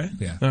well. Okay.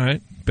 Yeah. All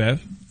right.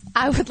 Bev?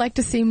 I would like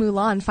to see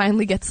Mulan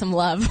finally get some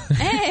love.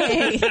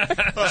 Hey,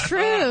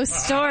 true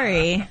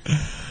story.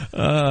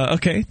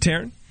 Okay.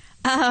 Taryn?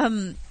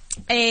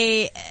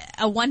 A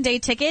 1-day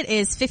ticket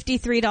is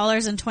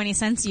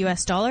 $53.20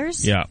 US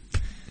dollars. Yeah.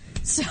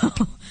 So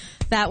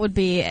that would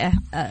be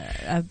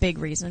a big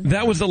reason.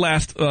 That was the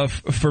last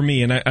for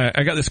me, and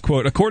I got this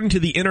quote. According to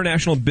the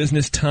International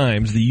Business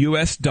Times, the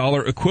U.S.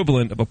 dollar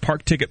equivalent of a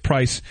park ticket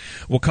price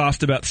will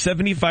cost about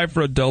 $75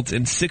 for adults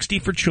and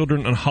 $60 for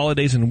children on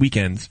holidays and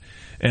weekends,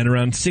 and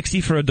around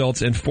 $60 for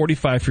adults and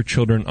 $45 for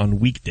children on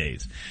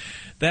weekdays.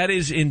 That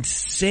is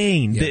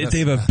insane. Yeah, They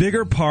have a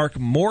bigger park,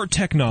 more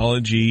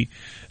technology,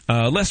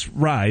 less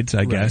rides,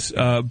 I guess,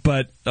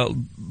 but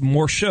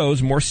more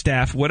shows, more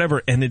staff,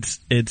 whatever, and it's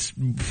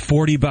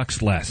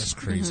 $40 less. That's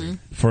crazy.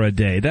 For a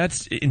day.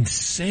 That's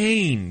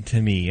insane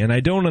to me, and I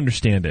don't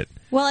understand it.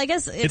 Well, I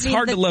guess It's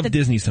hard to love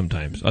Disney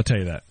sometimes, I'll tell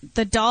you that.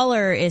 the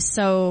dollar is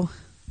so,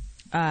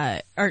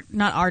 or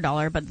not our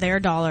dollar, but their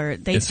dollar.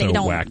 They It's so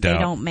don't whacked they out.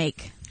 don't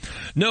make.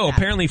 No,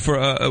 apparently for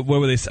what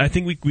were they? I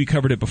think we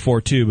covered it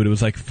before too, but it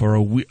was like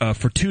for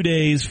for 2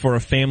 days for a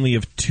family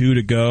of 2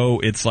 to go,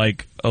 it's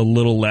like a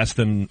little less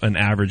than an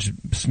average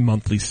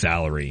monthly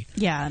salary.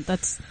 Yeah,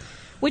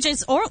 which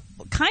is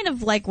kind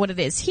of like what it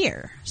is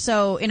here.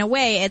 So in a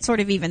way, it sort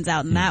of evens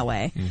out in that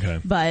way. Okay.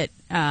 But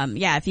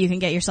yeah, if you can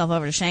get yourself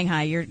over to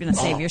Shanghai, you're going to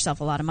save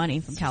yourself a lot of money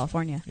from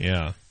California.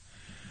 Yeah.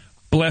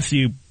 Bless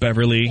you,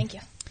 Beverly. Thank you.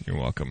 You're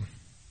welcome.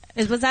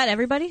 Was that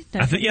everybody?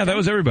 Yeah, that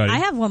was everybody. I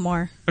have one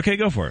more. Okay,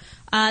 go for it.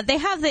 They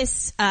have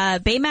this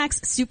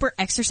Baymax Super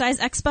Exercise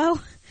Expo,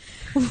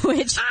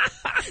 which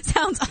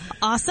sounds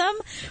awesome.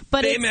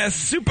 But Baymax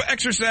Super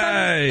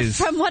Exercise.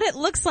 from what it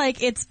looks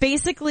like, it's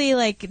basically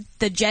like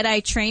the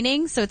Jedi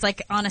training. So it's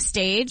like on a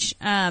stage.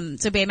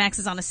 So Baymax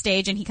is on a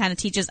stage and he kind of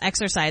teaches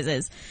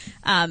exercises.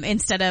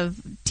 Instead of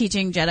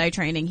teaching Jedi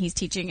training, he's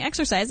teaching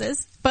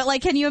exercises. But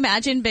like, can you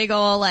imagine big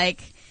ol' like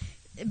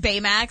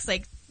Baymax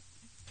like,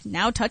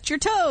 now touch your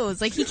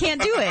toes. Like he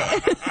can't do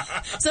it.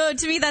 So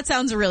to me that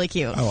sounds really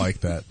cute. I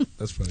like that.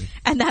 That's funny.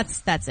 And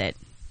that's it.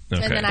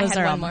 Okay. And then I Those had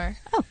are one all- more.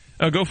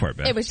 Oh, go for it,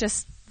 Bev. It was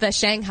just the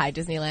Shanghai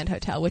Disneyland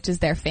Hotel, which is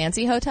their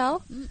fancy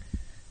hotel.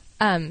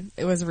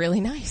 It was really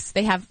nice.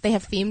 They have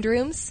themed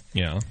rooms.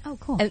 Yeah. Oh,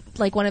 cool. And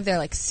like one of their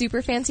like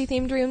super fancy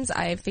themed rooms,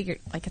 I figured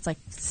like it's like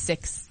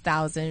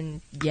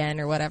 6,000 yen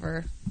or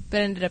whatever, but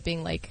it ended up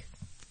being like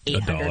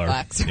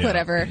 $800 or Yeah.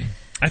 whatever.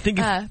 I think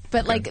it's,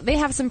 But like they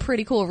have some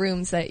pretty cool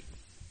rooms that,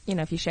 you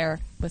know, if you share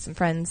with some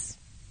friends,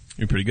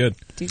 you're pretty good.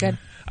 do good.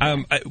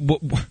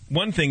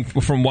 One thing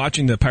from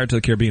watching the Pirates of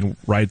the Caribbean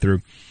ride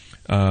through,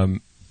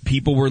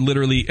 people were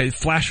literally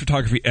flash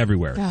photography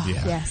everywhere. Oh,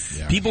 Yeah. yes.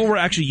 Yeah. People were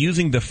actually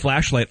using the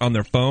flashlight on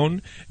their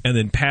phone and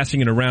then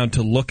passing it around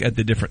to look at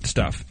the different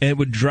stuff. And it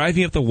would drive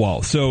me up the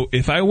wall. So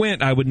if I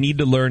went, I would need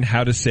to learn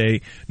how to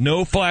say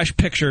no flash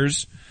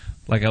pictures,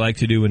 like I like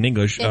to do in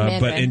English, In but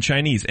Mandarin. in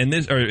Chinese and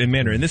this or in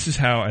Mandarin. This is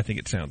how I think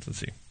it sounds. Let's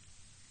see.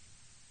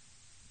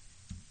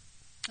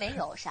 没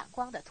有闪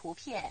光的图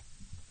片，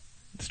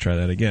 Let's try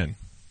that again.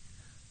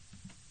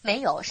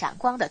 没有闪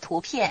光的图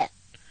片，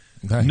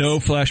 Nice. No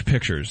flash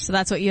pictures. So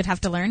that's what you'd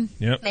have to learn?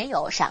 Yep. 没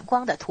有闪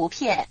光的图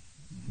片，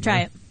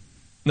 Try it.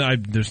 No,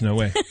 there's no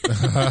way.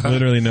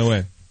 Literally no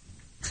way.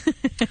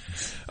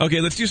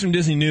 Okay, let's do some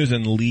Disney news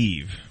and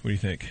leave. What do you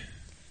think?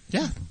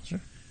 Yeah,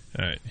 sure.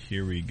 All right,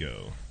 here we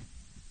go.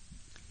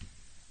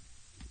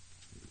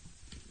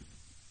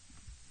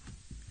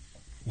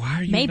 Why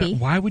are you Maybe.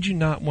 why would you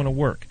not want to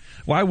work?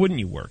 Why wouldn't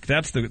you work?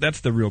 That's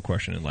the real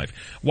question in life.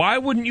 Why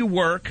wouldn't you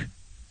work?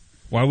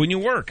 Why wouldn't you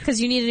work? Because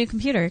you need a new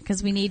computer.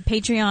 Because we need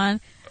Patreon,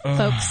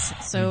 folks.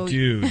 So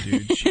Dude,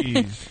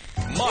 jeez.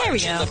 March There we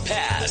in go. the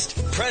past,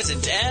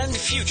 present, and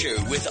future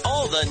with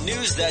all the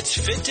news that's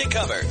fit to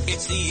cover.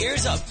 It's the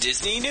Ears Up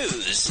Disney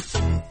News.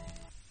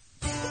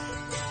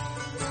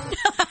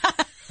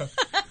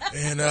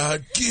 And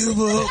I'd give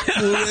up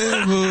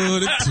forever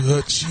to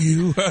touch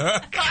you.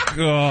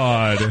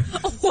 God.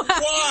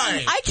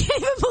 Why? I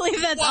can't even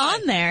believe that's Why?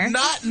 on there.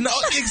 No,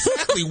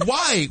 exactly.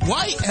 Why?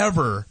 Why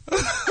ever?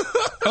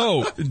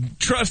 Oh,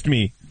 trust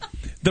me.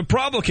 The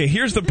problem, okay,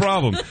 here's the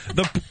problem.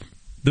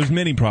 There's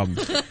many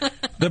problems.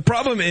 The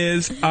problem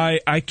is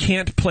I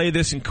can't play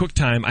this in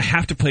QuickTime. I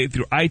have to play it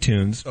through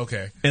iTunes.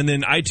 Okay. And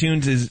then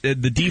iTunes is the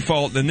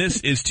default, and this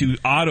is to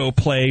auto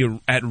play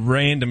at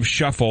random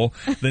shuffle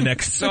the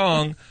next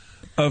song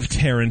of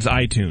Taryn's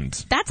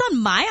iTunes. That's on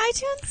my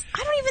iTunes?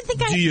 I don't even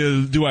think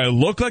I... Do I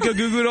look like a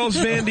Goo Goo Dolls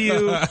fan to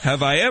you?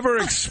 Have I ever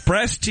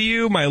expressed to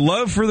you my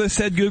love for the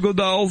said Goo Goo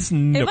Dolls? It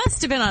Nope.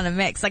 must have been on a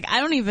mix. Like, I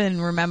don't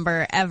even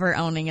remember ever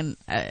owning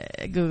a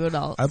Google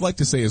Doll. I'd like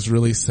to say it's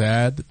really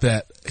sad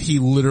that he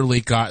literally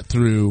got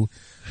through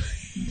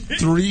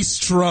 3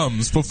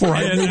 strums before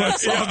I knew what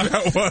song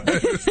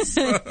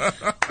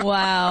that was.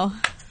 Wow.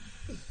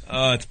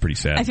 It's pretty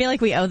sad. I feel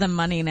like we owe them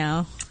money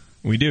now.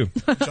 We do.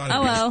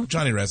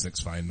 Johnny Resnick's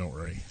fine, don't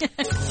worry.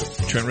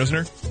 Trent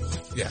Reznor?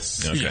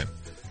 Yes. Okay.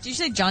 Did you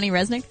say Johnny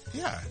Resnick?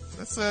 Yeah,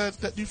 that's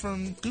that dude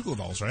from Google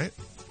Dolls, right?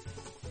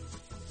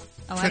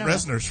 Oh, I Trent don't know.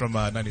 Reznor's from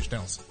Nine Inch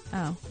Nails.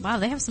 Oh, wow.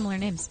 They have similar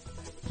names.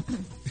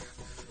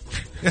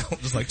 Yeah,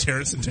 just like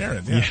Terrence and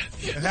Taryn. Yeah,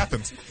 it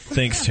happens.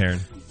 Thanks, Taryn.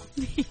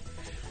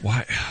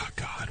 Why? Oh,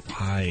 God.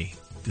 Why?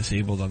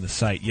 Disabled on the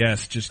site.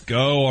 Yes, just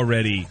go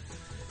already.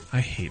 I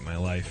hate my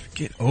life.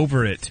 Get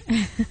over it.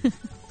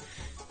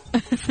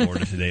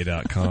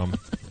 FloridaToday.com.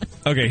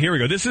 Okay, here we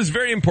go. This is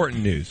very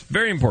important news.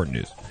 Very important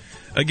news.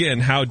 Again,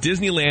 how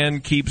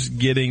Disneyland keeps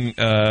getting,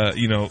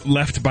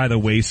 left by the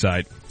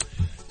wayside.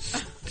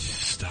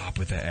 Stop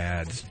with the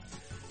ads.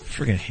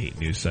 Friggin' hate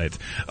news sites.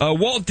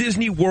 Walt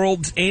Disney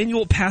World's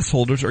annual pass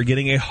holders are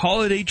getting a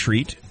holiday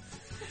treat.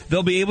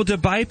 They'll be able to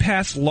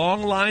bypass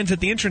long lines at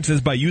the entrances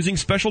by using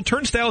special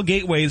turnstile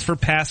gateways for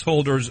pass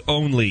holders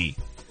only.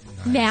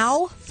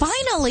 Now,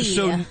 Finally!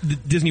 So,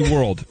 Disney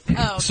World.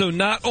 So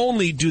not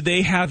only do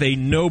they have a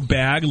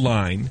no-bag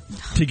line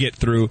to get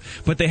through,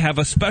 but they have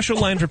a special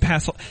line for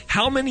pass.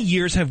 How many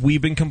years have we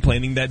been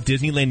complaining that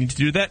Disneyland needs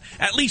to do that?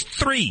 At least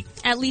 3.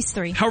 At least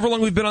 3. However long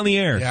we've been on the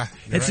air. Yeah,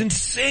 you're it's right.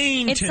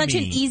 insane It's to such me.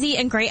 an easy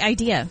and great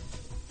idea.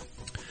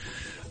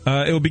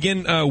 It will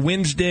begin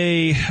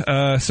Wednesday,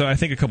 so I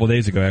think a couple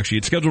days ago, actually.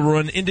 It's scheduled to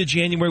run into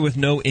January with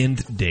no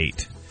end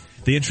date.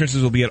 The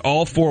entrances will be at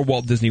all 4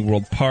 Walt Disney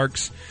World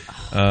parks.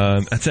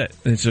 That's it.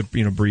 It's a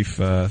brief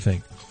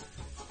thing.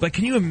 Like,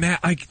 can you imagine?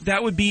 Like,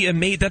 that would be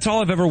amazing. That's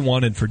all I've ever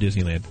wanted for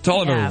Disneyland. That's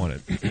all I've Yeah. ever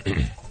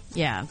wanted.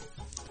 Yeah.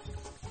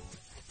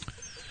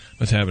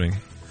 What's happening?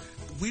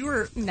 We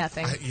were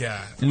nothing.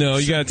 yeah. No,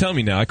 you gotta tell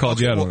me now. I called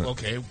you out on it.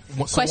 Okay.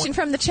 Question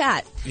from the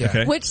chat. Yeah.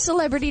 Okay. Which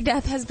celebrity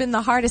death has been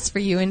the hardest for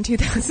you in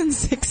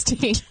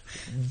 2016?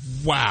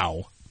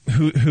 Wow.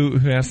 Who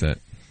asked that?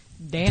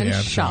 Dan,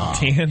 Dan Shaw.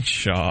 Dan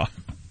Shaw.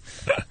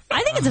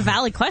 I think it's a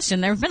valid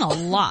question. There have been a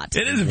lot.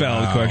 It is a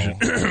valid Wow.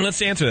 question.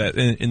 Let's answer that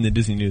in the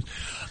Disney news.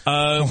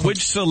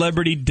 Which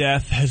celebrity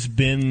death has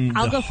been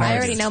I'll the go first. I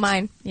hardest? already know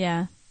mine.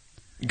 Yeah.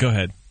 Go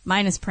ahead.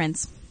 Mine is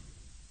Prince.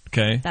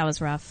 Okay. That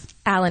was rough.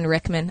 Alan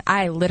Rickman.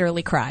 I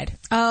literally cried.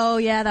 Oh,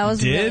 yeah. That was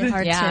Did? really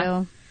hard, Yeah.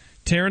 too.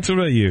 Terrence, what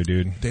about you,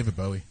 dude? David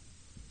Bowie.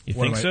 You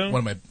One think of my, so? One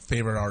of my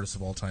favorite artists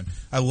of all time.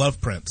 I love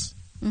Prince.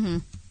 Mm-hmm.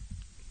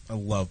 I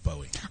love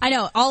Bowie. I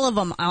know. All of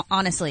them,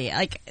 honestly.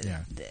 Like, Yeah.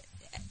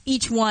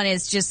 each one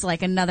is just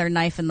like another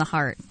knife in the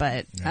heart.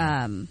 But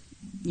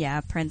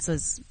Prince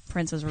was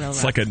real rough.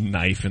 It's like a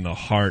knife in the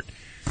heart.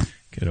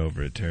 Get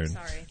over it, Taryn.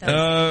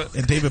 Sorry.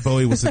 And David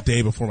Bowie was the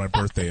day before my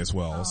birthday as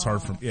well. It's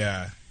hard for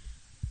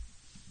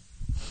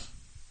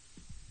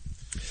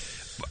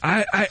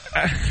I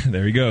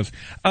there he goes.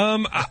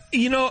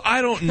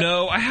 I don't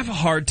know. I have a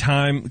hard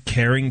time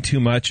caring too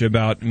much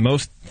about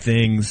most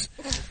things,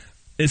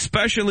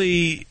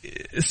 especially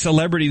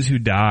celebrities who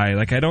die.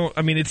 Like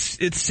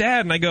it's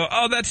sad, and I go,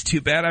 oh, that's too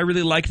bad. I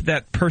really liked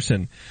that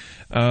person.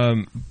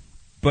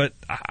 But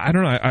I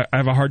don't know. I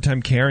have a hard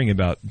time caring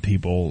about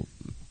people.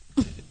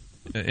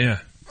 Yeah.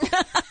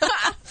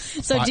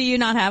 So do you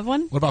not have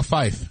one? What about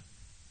Fife?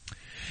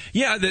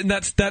 Yeah,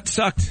 that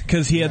sucked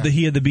because he had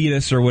the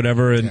beatus or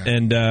whatever,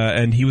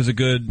 and he was a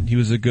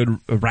good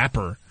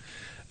rapper.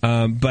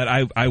 But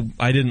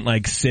I didn't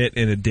like sit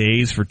in a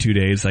daze for 2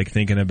 days like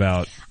thinking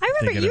about. I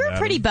remember you were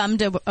pretty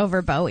bummed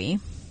over Bowie.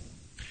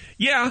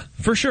 Yeah,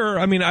 for sure.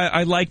 I mean,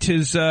 I liked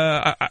his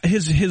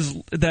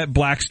that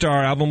Black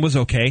Star album was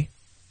okay.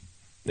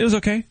 It was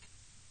okay.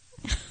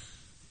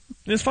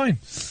 It was fine.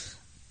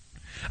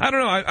 I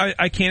don't know.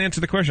 I can't answer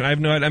the question. I have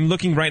no idea. I'm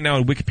looking right now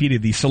on Wikipedia,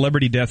 the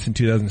celebrity deaths in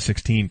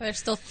 2016. There's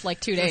still like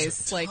 2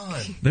 days.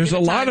 There's a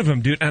lot of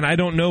them, dude, and I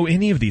don't know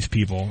any of these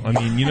people. I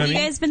mean, you know what I mean?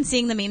 Have you guys been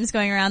seeing the memes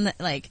going around that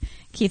like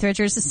Keith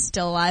Richards is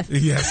still alive?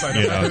 Yes,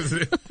 I know.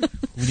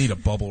 We need a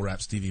bubble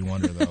wrap Stevie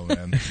Wonder though,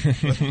 man.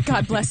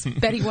 God bless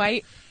Betty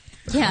White.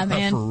 Yeah,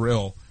 man. For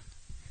real.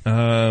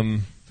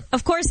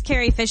 Of course,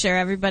 Carrie Fisher.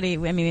 Everybody.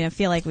 I mean, I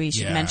feel like we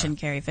should mention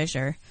Carrie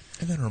Fisher.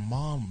 And then her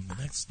mom the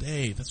next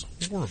day. That's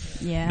horrible.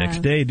 Yeah.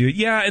 Next day, dude.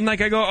 Yeah, and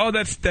like I go, oh,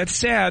 that's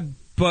sad.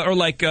 But or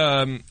like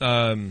now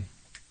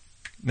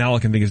all I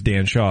can think is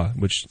Dan Shaw,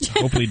 which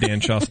hopefully Dan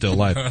Shaw's still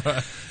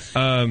alive.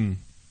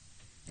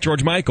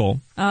 George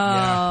Michael.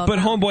 Oh. But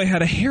homeboy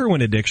had a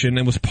heroin addiction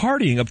and was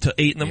partying up to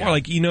 8 in the morning.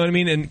 Like, you know what I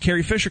mean? And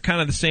Carrie Fisher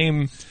kind of the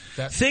same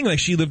thing. Like,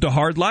 she lived a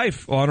hard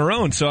life on her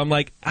own. So I'm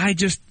like,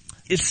 it's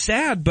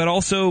sad, but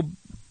also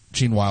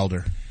Gene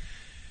Wilder.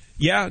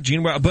 Yeah,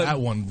 Gene Wilder. But that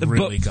one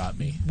really got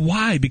me.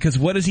 Why? Because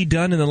what has he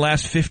done in the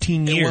last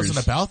 15 years? It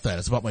wasn't about that.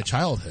 It's about my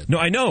childhood. No,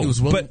 I know.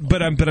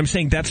 But I'm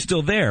saying that's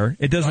still there.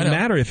 It doesn't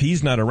matter if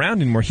he's not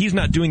around anymore. He's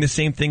not doing the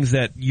same things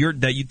that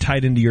you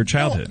tied into your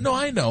childhood. No,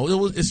 I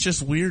know. It's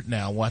just weird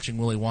now watching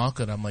Willy Wonka,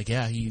 and I'm like,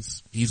 yeah,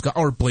 he's gone.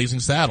 Or Blazing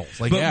Saddles.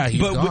 Like,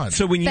 he's gone.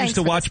 So when you used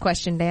to watch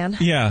question, Dan.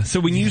 Yeah. So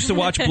when you used to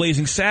watch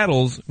Blazing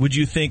Saddles, would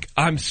you think,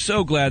 I'm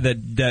so glad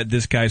that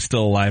this guy's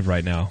still alive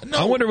right now? No,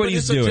 I wonder what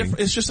he's doing.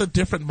 It's just a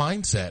different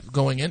mindset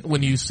going in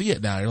when you see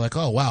it now. You're like,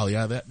 oh wow,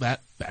 yeah,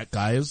 that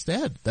guy is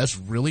dead. That's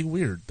really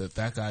weird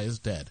that guy is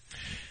dead.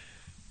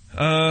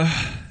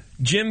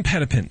 Jim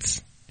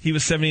Petipence. He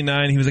was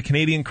 79. He was a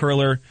Canadian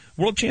curler,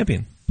 world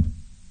champion.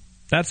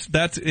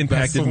 That's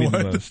impacted me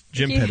the most.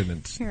 Jim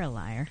Petipence. You're a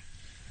liar.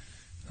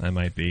 I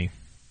might be.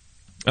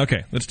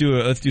 Okay, let's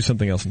do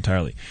something else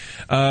entirely.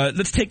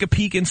 Let's take a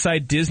peek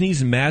inside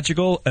Disney's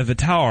magical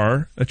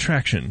Avatar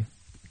attraction.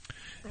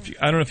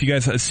 I don't know if you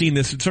guys have seen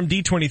this. It's from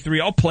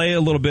D23. I'll play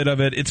a little bit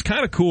of it. It's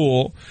kind of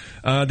cool.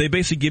 They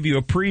basically give you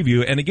a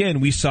preview. And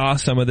again, we saw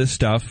some of this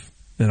stuff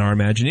in our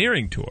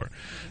Imagineering tour.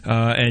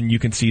 And you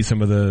can see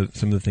some of the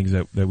things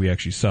that we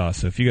actually saw.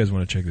 So if you guys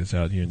want to check this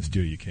out here in the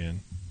studio, you can.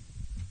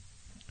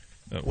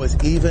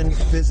 Was even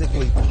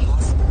physically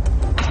possible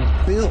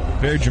to build.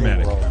 Very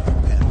dramatic.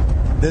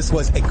 This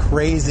was a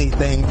crazy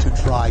thing to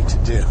try to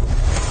do.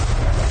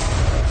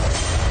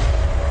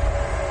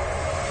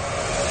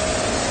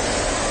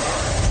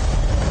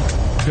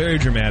 Very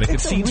dramatic.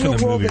 It's scenes from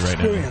the movie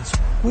experience.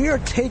 Right now. We are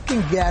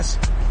taking guests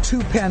to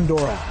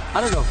Pandora.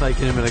 I don't know if I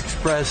can even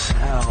express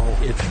how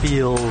it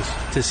feels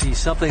to see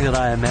something that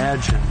I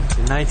imagined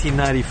in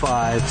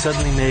 1995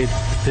 suddenly made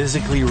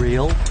physically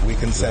real. We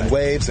can send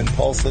waves and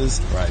pulses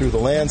through the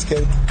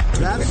landscape.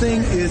 That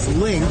thing is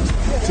linked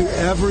to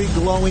every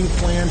glowing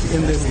plant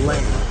in this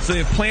lake. So they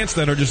have plants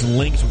that are just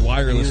linked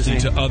wirelessly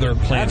to other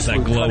plants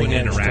that glow and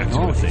interact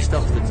with things.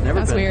 Stuff that's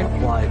never been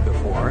applied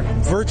before.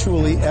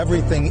 Virtually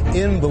everything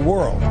in the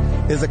world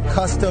is a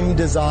custom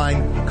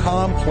designed,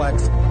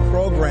 complex,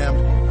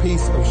 programmed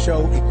piece of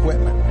show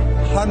equipment.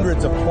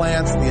 Hundreds of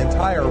plants, the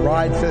entire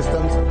ride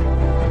systems.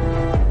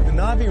 The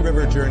Navi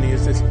River Journey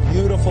is this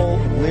beautiful,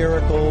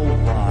 lyrical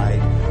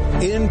ride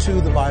into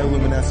the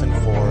bioluminescent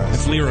forest.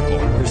 It's lyrical.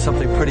 There's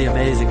something pretty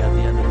amazing at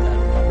the end of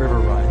that river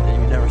ride that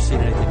you've never seen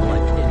anything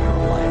like in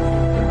your life.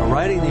 Now,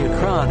 riding the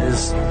Ikran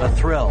is a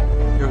thrill.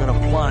 You're going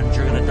to plunge,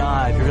 you're going to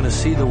dive, you're going to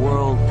see the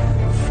world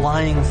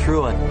flying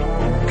through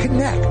it.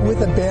 Connect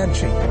with a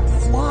banshee.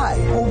 Fly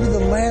over the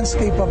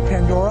landscape of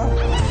Pandora.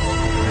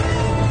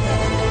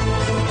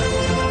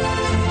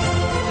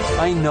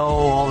 I know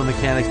all the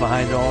mechanics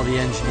behind it, all the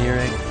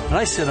engineering, and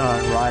I sit on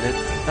it and ride it,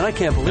 and I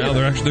can't believe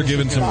it. They're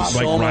giving some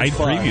ride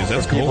previews.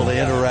 That's cool. People to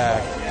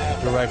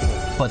interact directly.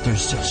 But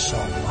there's just so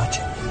much.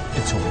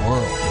 It's a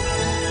world.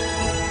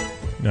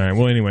 All right.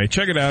 Well, anyway,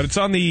 check it out. It's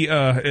on the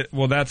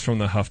that's from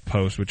the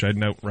HuffPost, which I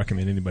don't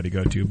recommend anybody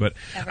go to, but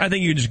I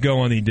think you can just go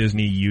on the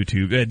Disney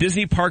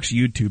Disney Parks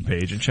YouTube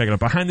page and check it out.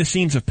 Behind the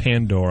scenes of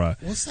Pandora.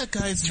 What's that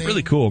guy's name? It's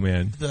really cool,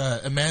 man.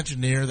 The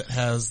Imagineer that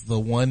has the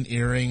one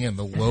earring and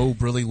the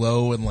really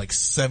low and like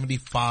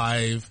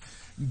 75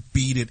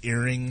 beaded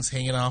earrings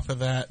hanging off of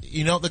that.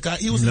 You know, the guy,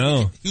 he was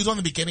on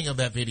the beginning of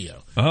that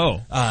video. Oh.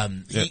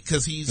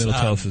 Cause he's, it'll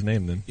tell us his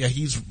name then. Yeah,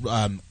 he's,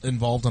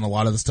 involved in a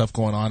lot of the stuff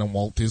going on in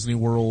Walt Disney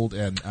World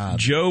and,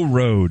 Joe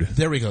Road.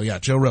 There we go. Yeah,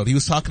 Joe Road. He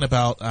was talking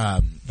about,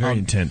 very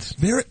intense.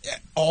 Very,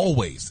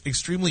 always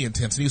extremely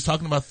intense. And he was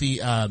talking about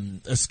the,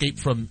 Escape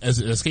from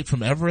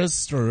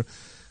Everest or,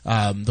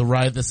 the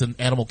ride that's in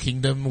Animal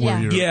Kingdom where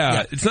you're,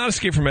 it's not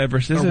Escape from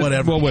Everest, is or it?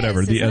 whatever. Well,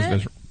 whatever.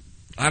 Yes,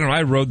 I don't know.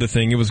 I rode the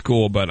thing. It was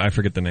cool, but I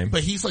forget the name.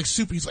 But he's like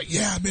super. He's like,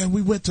 yeah, man,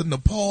 we went to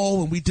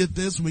Nepal and we did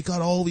this and we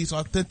got all these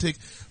authentic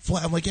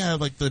flags. I'm like, yeah,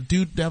 like the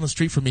dude down the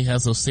street from me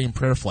has those same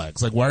prayer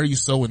flags. Like, why are you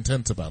so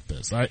intense about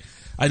this? I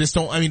just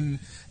don't. I mean,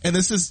 and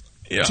this is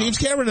James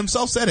Cameron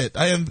himself said it.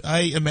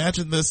 I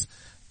imagined this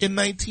in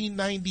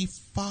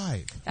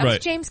 1995. That was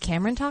James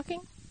Cameron talking?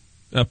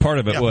 Part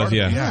of it was,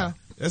 yeah.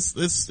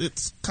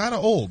 It's kind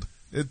of old.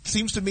 It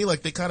seems to me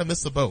like they kind of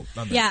missed the boat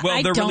on that. Yeah,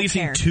 well, they're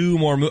releasing 2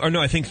 more movies. Or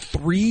no, I think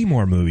 3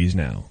 more movies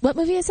now. What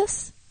movie is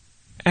this?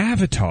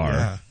 Avatar.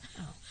 Yeah.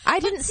 I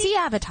didn't see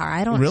Avatar.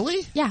 I don't.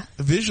 Really? Yeah.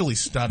 Visually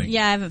stunning.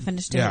 Yeah, I haven't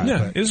finished it.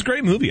 Yeah, it was a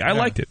great movie. I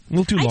liked it. A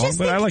little too long,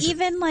 but I liked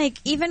it.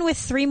 Even with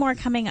 3 more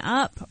coming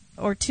up,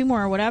 or 2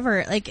 more or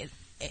whatever, I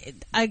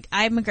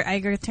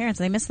agree with Terrence.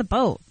 They missed the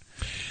boat.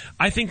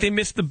 I think they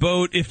missed the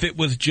boat if it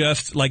was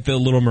just like the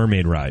Little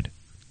Mermaid ride.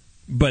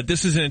 But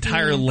this is an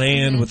entire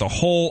land with a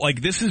whole,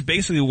 this is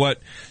basically what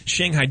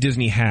Shanghai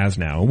Disney has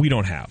now, and we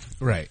don't have.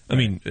 Right. I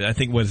mean, I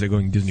think, what is it,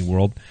 going Disney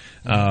World?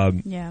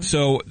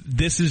 So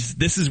this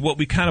is what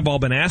we kind of all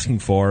been asking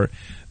for,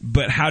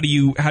 but how do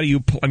you,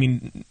 I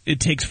mean, it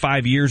takes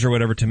 5 years or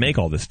whatever to make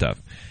all this stuff.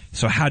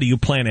 So how do you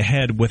plan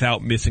ahead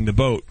without missing the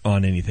boat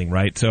on anything,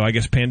 right? So I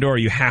guess Pandora,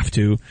 you have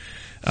to,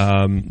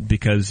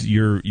 because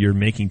you're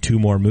making 2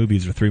 more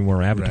movies or 3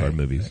 more Avatar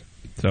movies.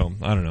 So,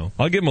 I don't know.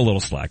 I'll give them a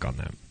little slack on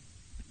that.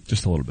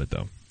 Just a little bit,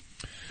 though.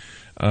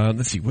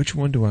 Let's see. Which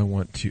one do I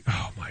want to...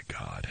 Oh, my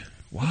God.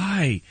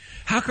 Why?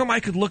 How come I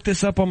could look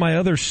this up on my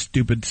other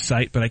stupid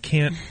site, but I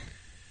can't...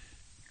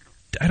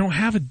 I don't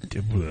have a...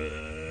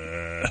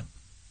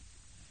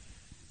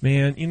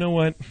 Man, you know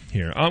what?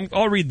 Here,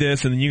 I'll read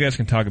this, and then you guys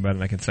can talk about it,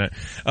 and I can say...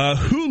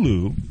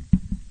 Hulu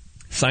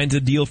signs a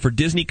deal for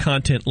Disney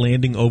content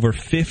landing over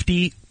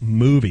 50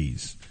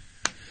 movies.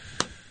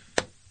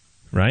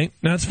 Right?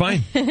 No, it's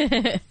fine.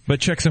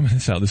 But check some of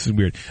this out. This is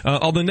weird.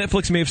 Although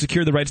Netflix may have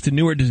secured the rights to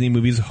newer Disney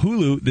movies,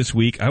 Hulu this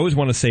week, I always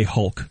want to say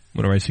Hulk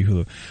whenever I see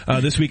Hulu,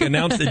 this week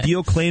announced a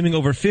deal claiming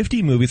over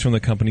 50 movies from the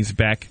company's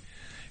back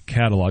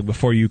catalog.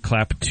 Before you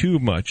clap too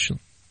much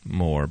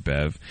more,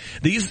 Bev.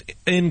 These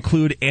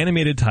include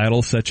animated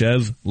titles such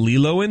as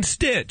Lilo and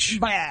Stitch.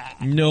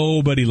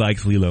 Nobody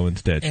likes Lilo and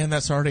Stitch. And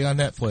that's already on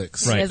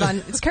Netflix. Right.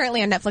 It's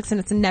currently on Netflix and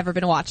it's never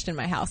been watched in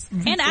my house.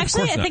 And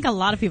actually, I think a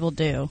lot of people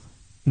do.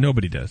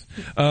 Nobody does.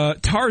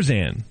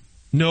 Tarzan.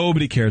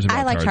 Nobody cares about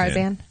Tarzan. I like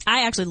Tarzan.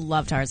 I actually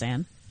love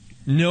Tarzan.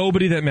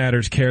 Nobody that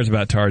matters cares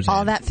about Tarzan.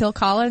 All that Phil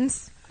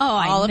Collins. Oh,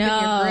 all I know.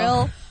 up in your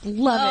grill.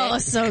 Love it. Oh,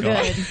 so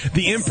good.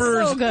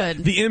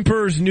 The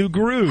Emperor's New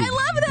Groove. I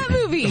love that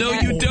movie. No,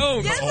 you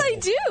don't. Yes, I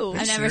do.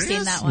 I've never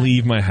seen that one.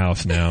 Leave my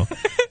house now.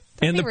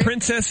 And The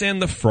Princess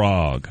and the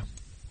Frog.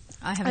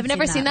 I've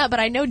never seen that, but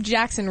I know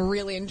Jackson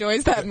really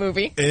enjoys that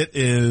movie. It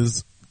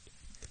is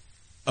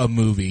a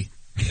movie.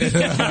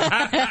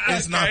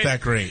 It's not that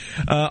great.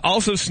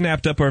 Also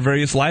snapped up are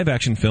various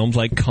live-action films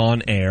like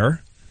Con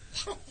Air.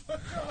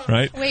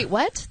 Right? Wait,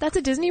 what? That's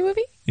a Disney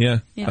movie? Yeah.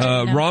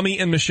 No. Romy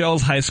and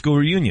Michelle's high school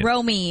reunion.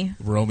 Romy,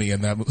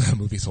 and that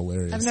movie's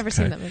hilarious. I've never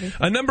seen that movie.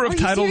 A number of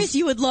titles. Serious?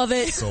 You would love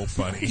it. So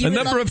funny. A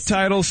number of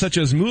titles such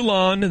as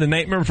Mulan, The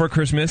Nightmare Before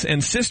Christmas,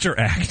 and Sister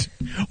Act.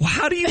 Well,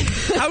 how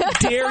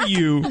dare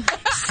you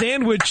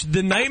sandwich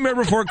The Nightmare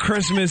Before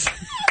Christmas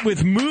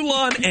with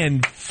Mulan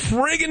and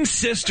friggin'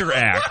 Sister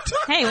Act?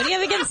 Hey, what do you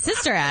have against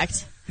Sister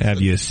Act?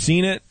 Have you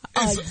seen it?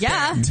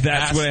 Yeah.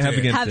 That's what I have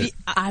against it.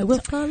 I will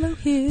follow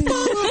him.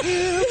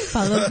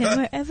 Follow him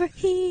wherever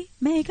he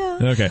may go.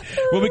 Okay.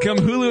 Will become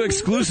Hulu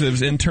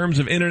exclusives in terms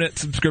of internet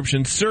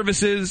subscription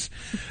services.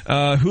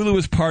 Hulu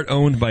is part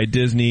owned by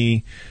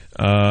Disney.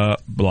 Blah,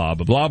 blah,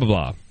 blah, blah,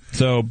 blah.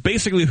 So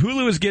basically,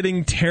 Hulu is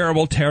getting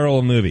terrible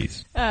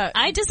movies.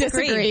 I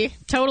disagree.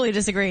 Totally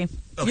disagree.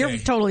 Okay. You're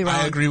totally wrong.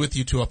 I agree with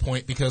you to a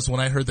point because when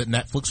I heard that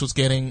Netflix was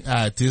getting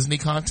Disney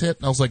content,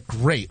 I was like,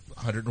 great.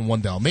 101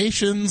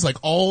 Dalmatians, like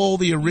all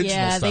the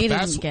original stuff. They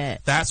didn't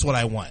get. That's what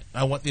I want.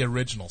 I want the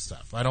original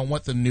stuff. I don't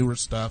want the newer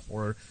stuff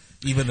or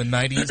even the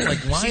 90s,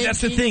 like Lion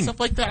that's the King, thing. stuff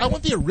like that. I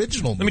want the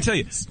original. Let me tell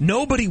you,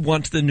 nobody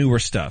wants the newer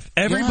stuff.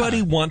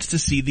 Everybody wants to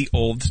see the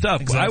old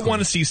stuff. Exactly. I want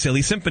to see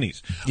Silly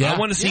Symphonies. Yeah. I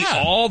want to see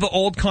Yeah. all the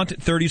old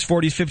content, 30s,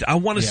 40s, 50s. I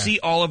want to Yeah. see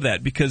all of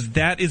that because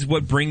that is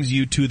what brings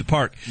you to the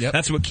park. Yep.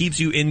 That's what keeps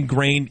you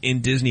ingrained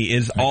in Disney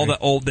is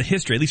all the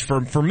history, at least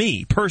for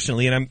me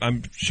personally, and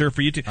I'm sure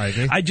for you too. I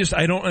agree. I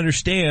don't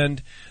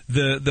understand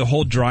the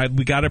whole drive.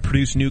 We got to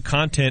produce new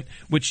content,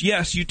 which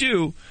yes, you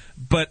do,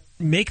 but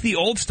make the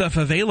old stuff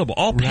available.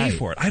 I'll pay Right.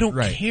 for it. I don't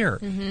Right. care.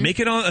 Make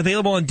it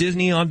available on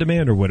Disney On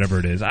Demand or whatever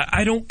it is.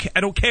 I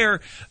don't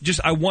care. Just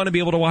I want to be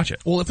able to watch it.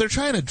 Well, if they're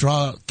trying to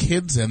draw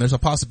kids in, there's a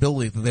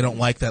possibility that they don't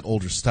like that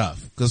older stuff.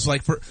 Because,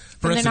 like, for And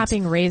they're instance, not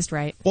being raised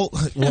right. well,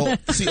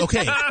 see,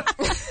 okay,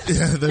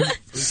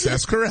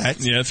 that's correct.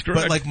 Yeah, that's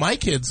correct. But like my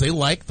kids, they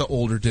like the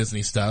older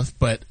Disney stuff,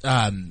 but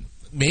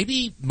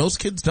maybe most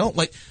kids don't.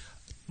 Like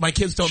my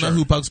kids don't know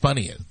who Bugs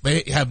Bunny is.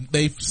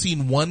 They've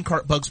seen one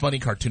Bugs Bunny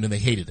cartoon and they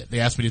hated it.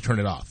 They asked me to turn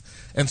it off,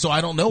 and so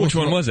I don't know Which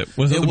one was it?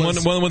 Was it one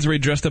of the ones where he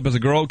dressed up as a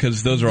girl?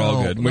 Because those are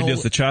all good. Where he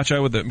does the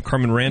cha-cha with the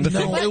Carmen Miranda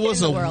thing? No, What it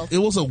was in the world? it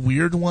was a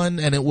weird one,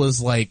 and it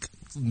was like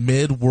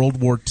mid World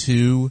War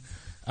II.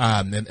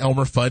 And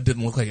Elmer Fudd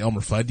didn't look like Elmer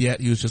Fudd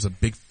yet. He was just a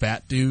big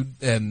fat dude,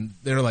 and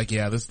they're like,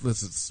 "Yeah, this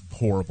is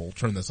horrible.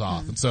 Turn this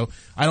off." And so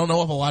I don't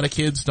know if a lot of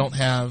kids don't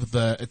have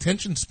the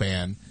attention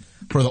span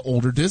for the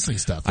older Disney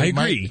stuff. I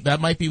agree.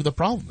 That might be the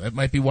problem. That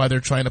might be why they're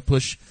trying to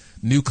push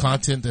new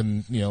content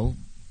and the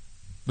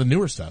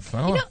newer stuff.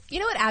 I don't know. You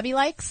know what Abby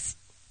likes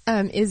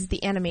is the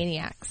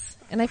Animaniacs,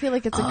 and I feel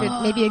like it's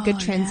maybe a good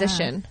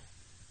transition.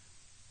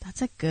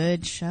 That's a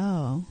good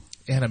show.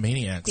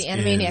 Animaniacs. The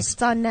Animaniacs. is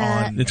It's on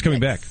Netflix. It's coming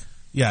back.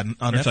 Yeah,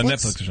 on It's Netflix. on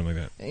Netflix or something like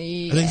that.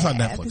 I think it's on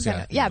Netflix.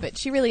 Yeah. Yeah, but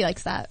she really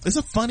likes that. It's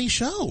a funny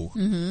show.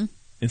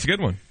 It's a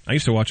good one. I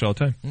used to watch it all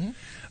the time.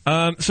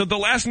 So the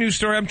last news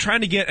story I'm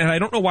trying to get, and I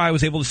don't know why I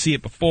was able to see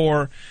it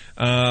before,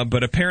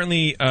 but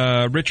apparently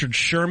Richard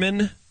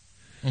Sherman,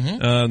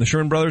 the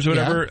Sherman Brothers or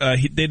whatever,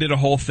 they did a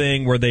whole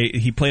thing where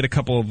he played a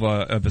couple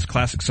of his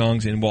classic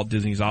songs in Walt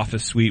Disney's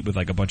office suite with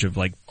like a bunch of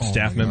like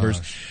staff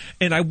members.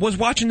 And I was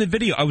watching the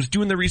video. I was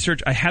doing the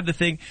research. I had the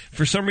thing.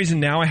 For some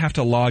reason now I have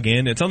to log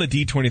in. It's on the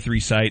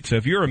D23 site. So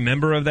if you're a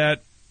member of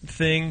that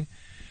thing,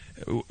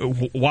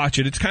 watch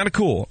it. It's kind of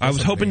cool. I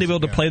was hoping to be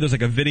able to play there's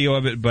like a video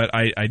of it, but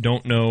I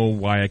don't know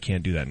why I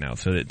can't do that now.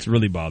 So it's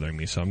really bothering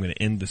me. So I'm going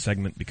to end the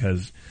segment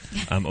because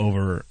I'm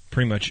over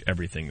pretty much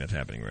everything that's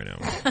happening right now.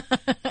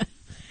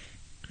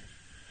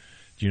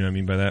 Do you know what I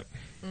mean by that?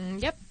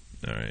 Yep.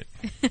 All right.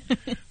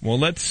 Well,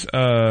 let's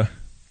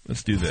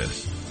do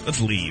this. Let's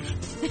leave.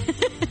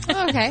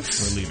 Okay.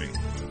 We're leaving.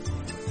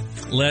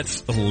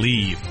 Let's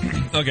leave.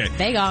 Okay.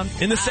 They gone.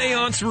 In the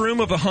seance room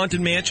of a haunted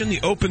mansion,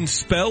 the open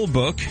spell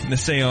book in the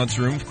seance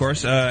room, of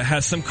course,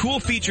 has some cool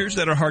features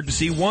that are hard to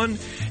see. One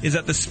is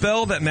that the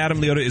spell that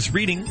Madame Leota is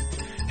reading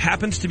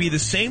happens to be the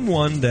same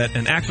one that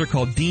an actor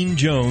called Dean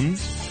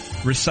Jones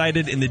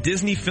recited in the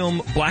Disney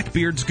film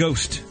Blackbeard's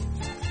Ghost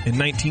in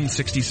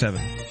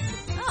 1967.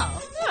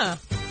 Oh. Huh.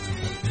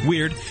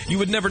 Weird. You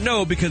would never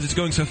know because it's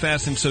going so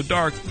fast and so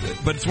dark,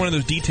 but it's one of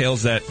those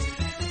details that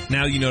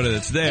now you know that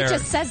it's there. It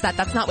just says that.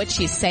 That's not what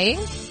she's saying.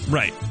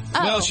 Right.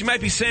 Oh. Well, she might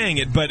be saying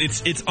it, but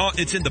it's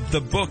in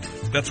the book.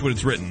 That's what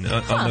it's written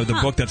on the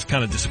book that's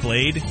kind of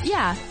displayed.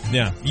 Yeah.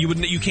 Yeah.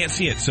 You can't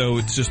see it, so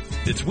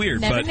it's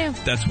weird, Never but knew.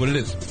 that's what it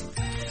is.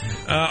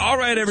 All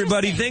right,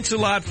 everybody. Thanks a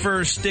lot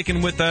for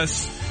sticking with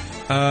us.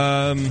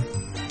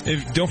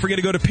 Don't forget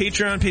to go to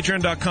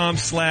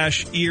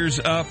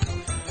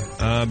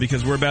patreon.com/earsup,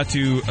 because we're about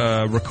to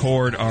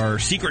record our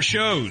secret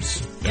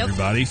shows,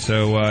 everybody.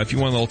 So if you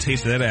want a little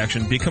taste of that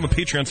action, become a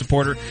Patreon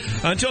supporter.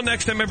 Until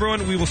next time,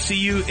 everyone, we will see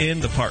you in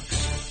the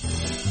parks.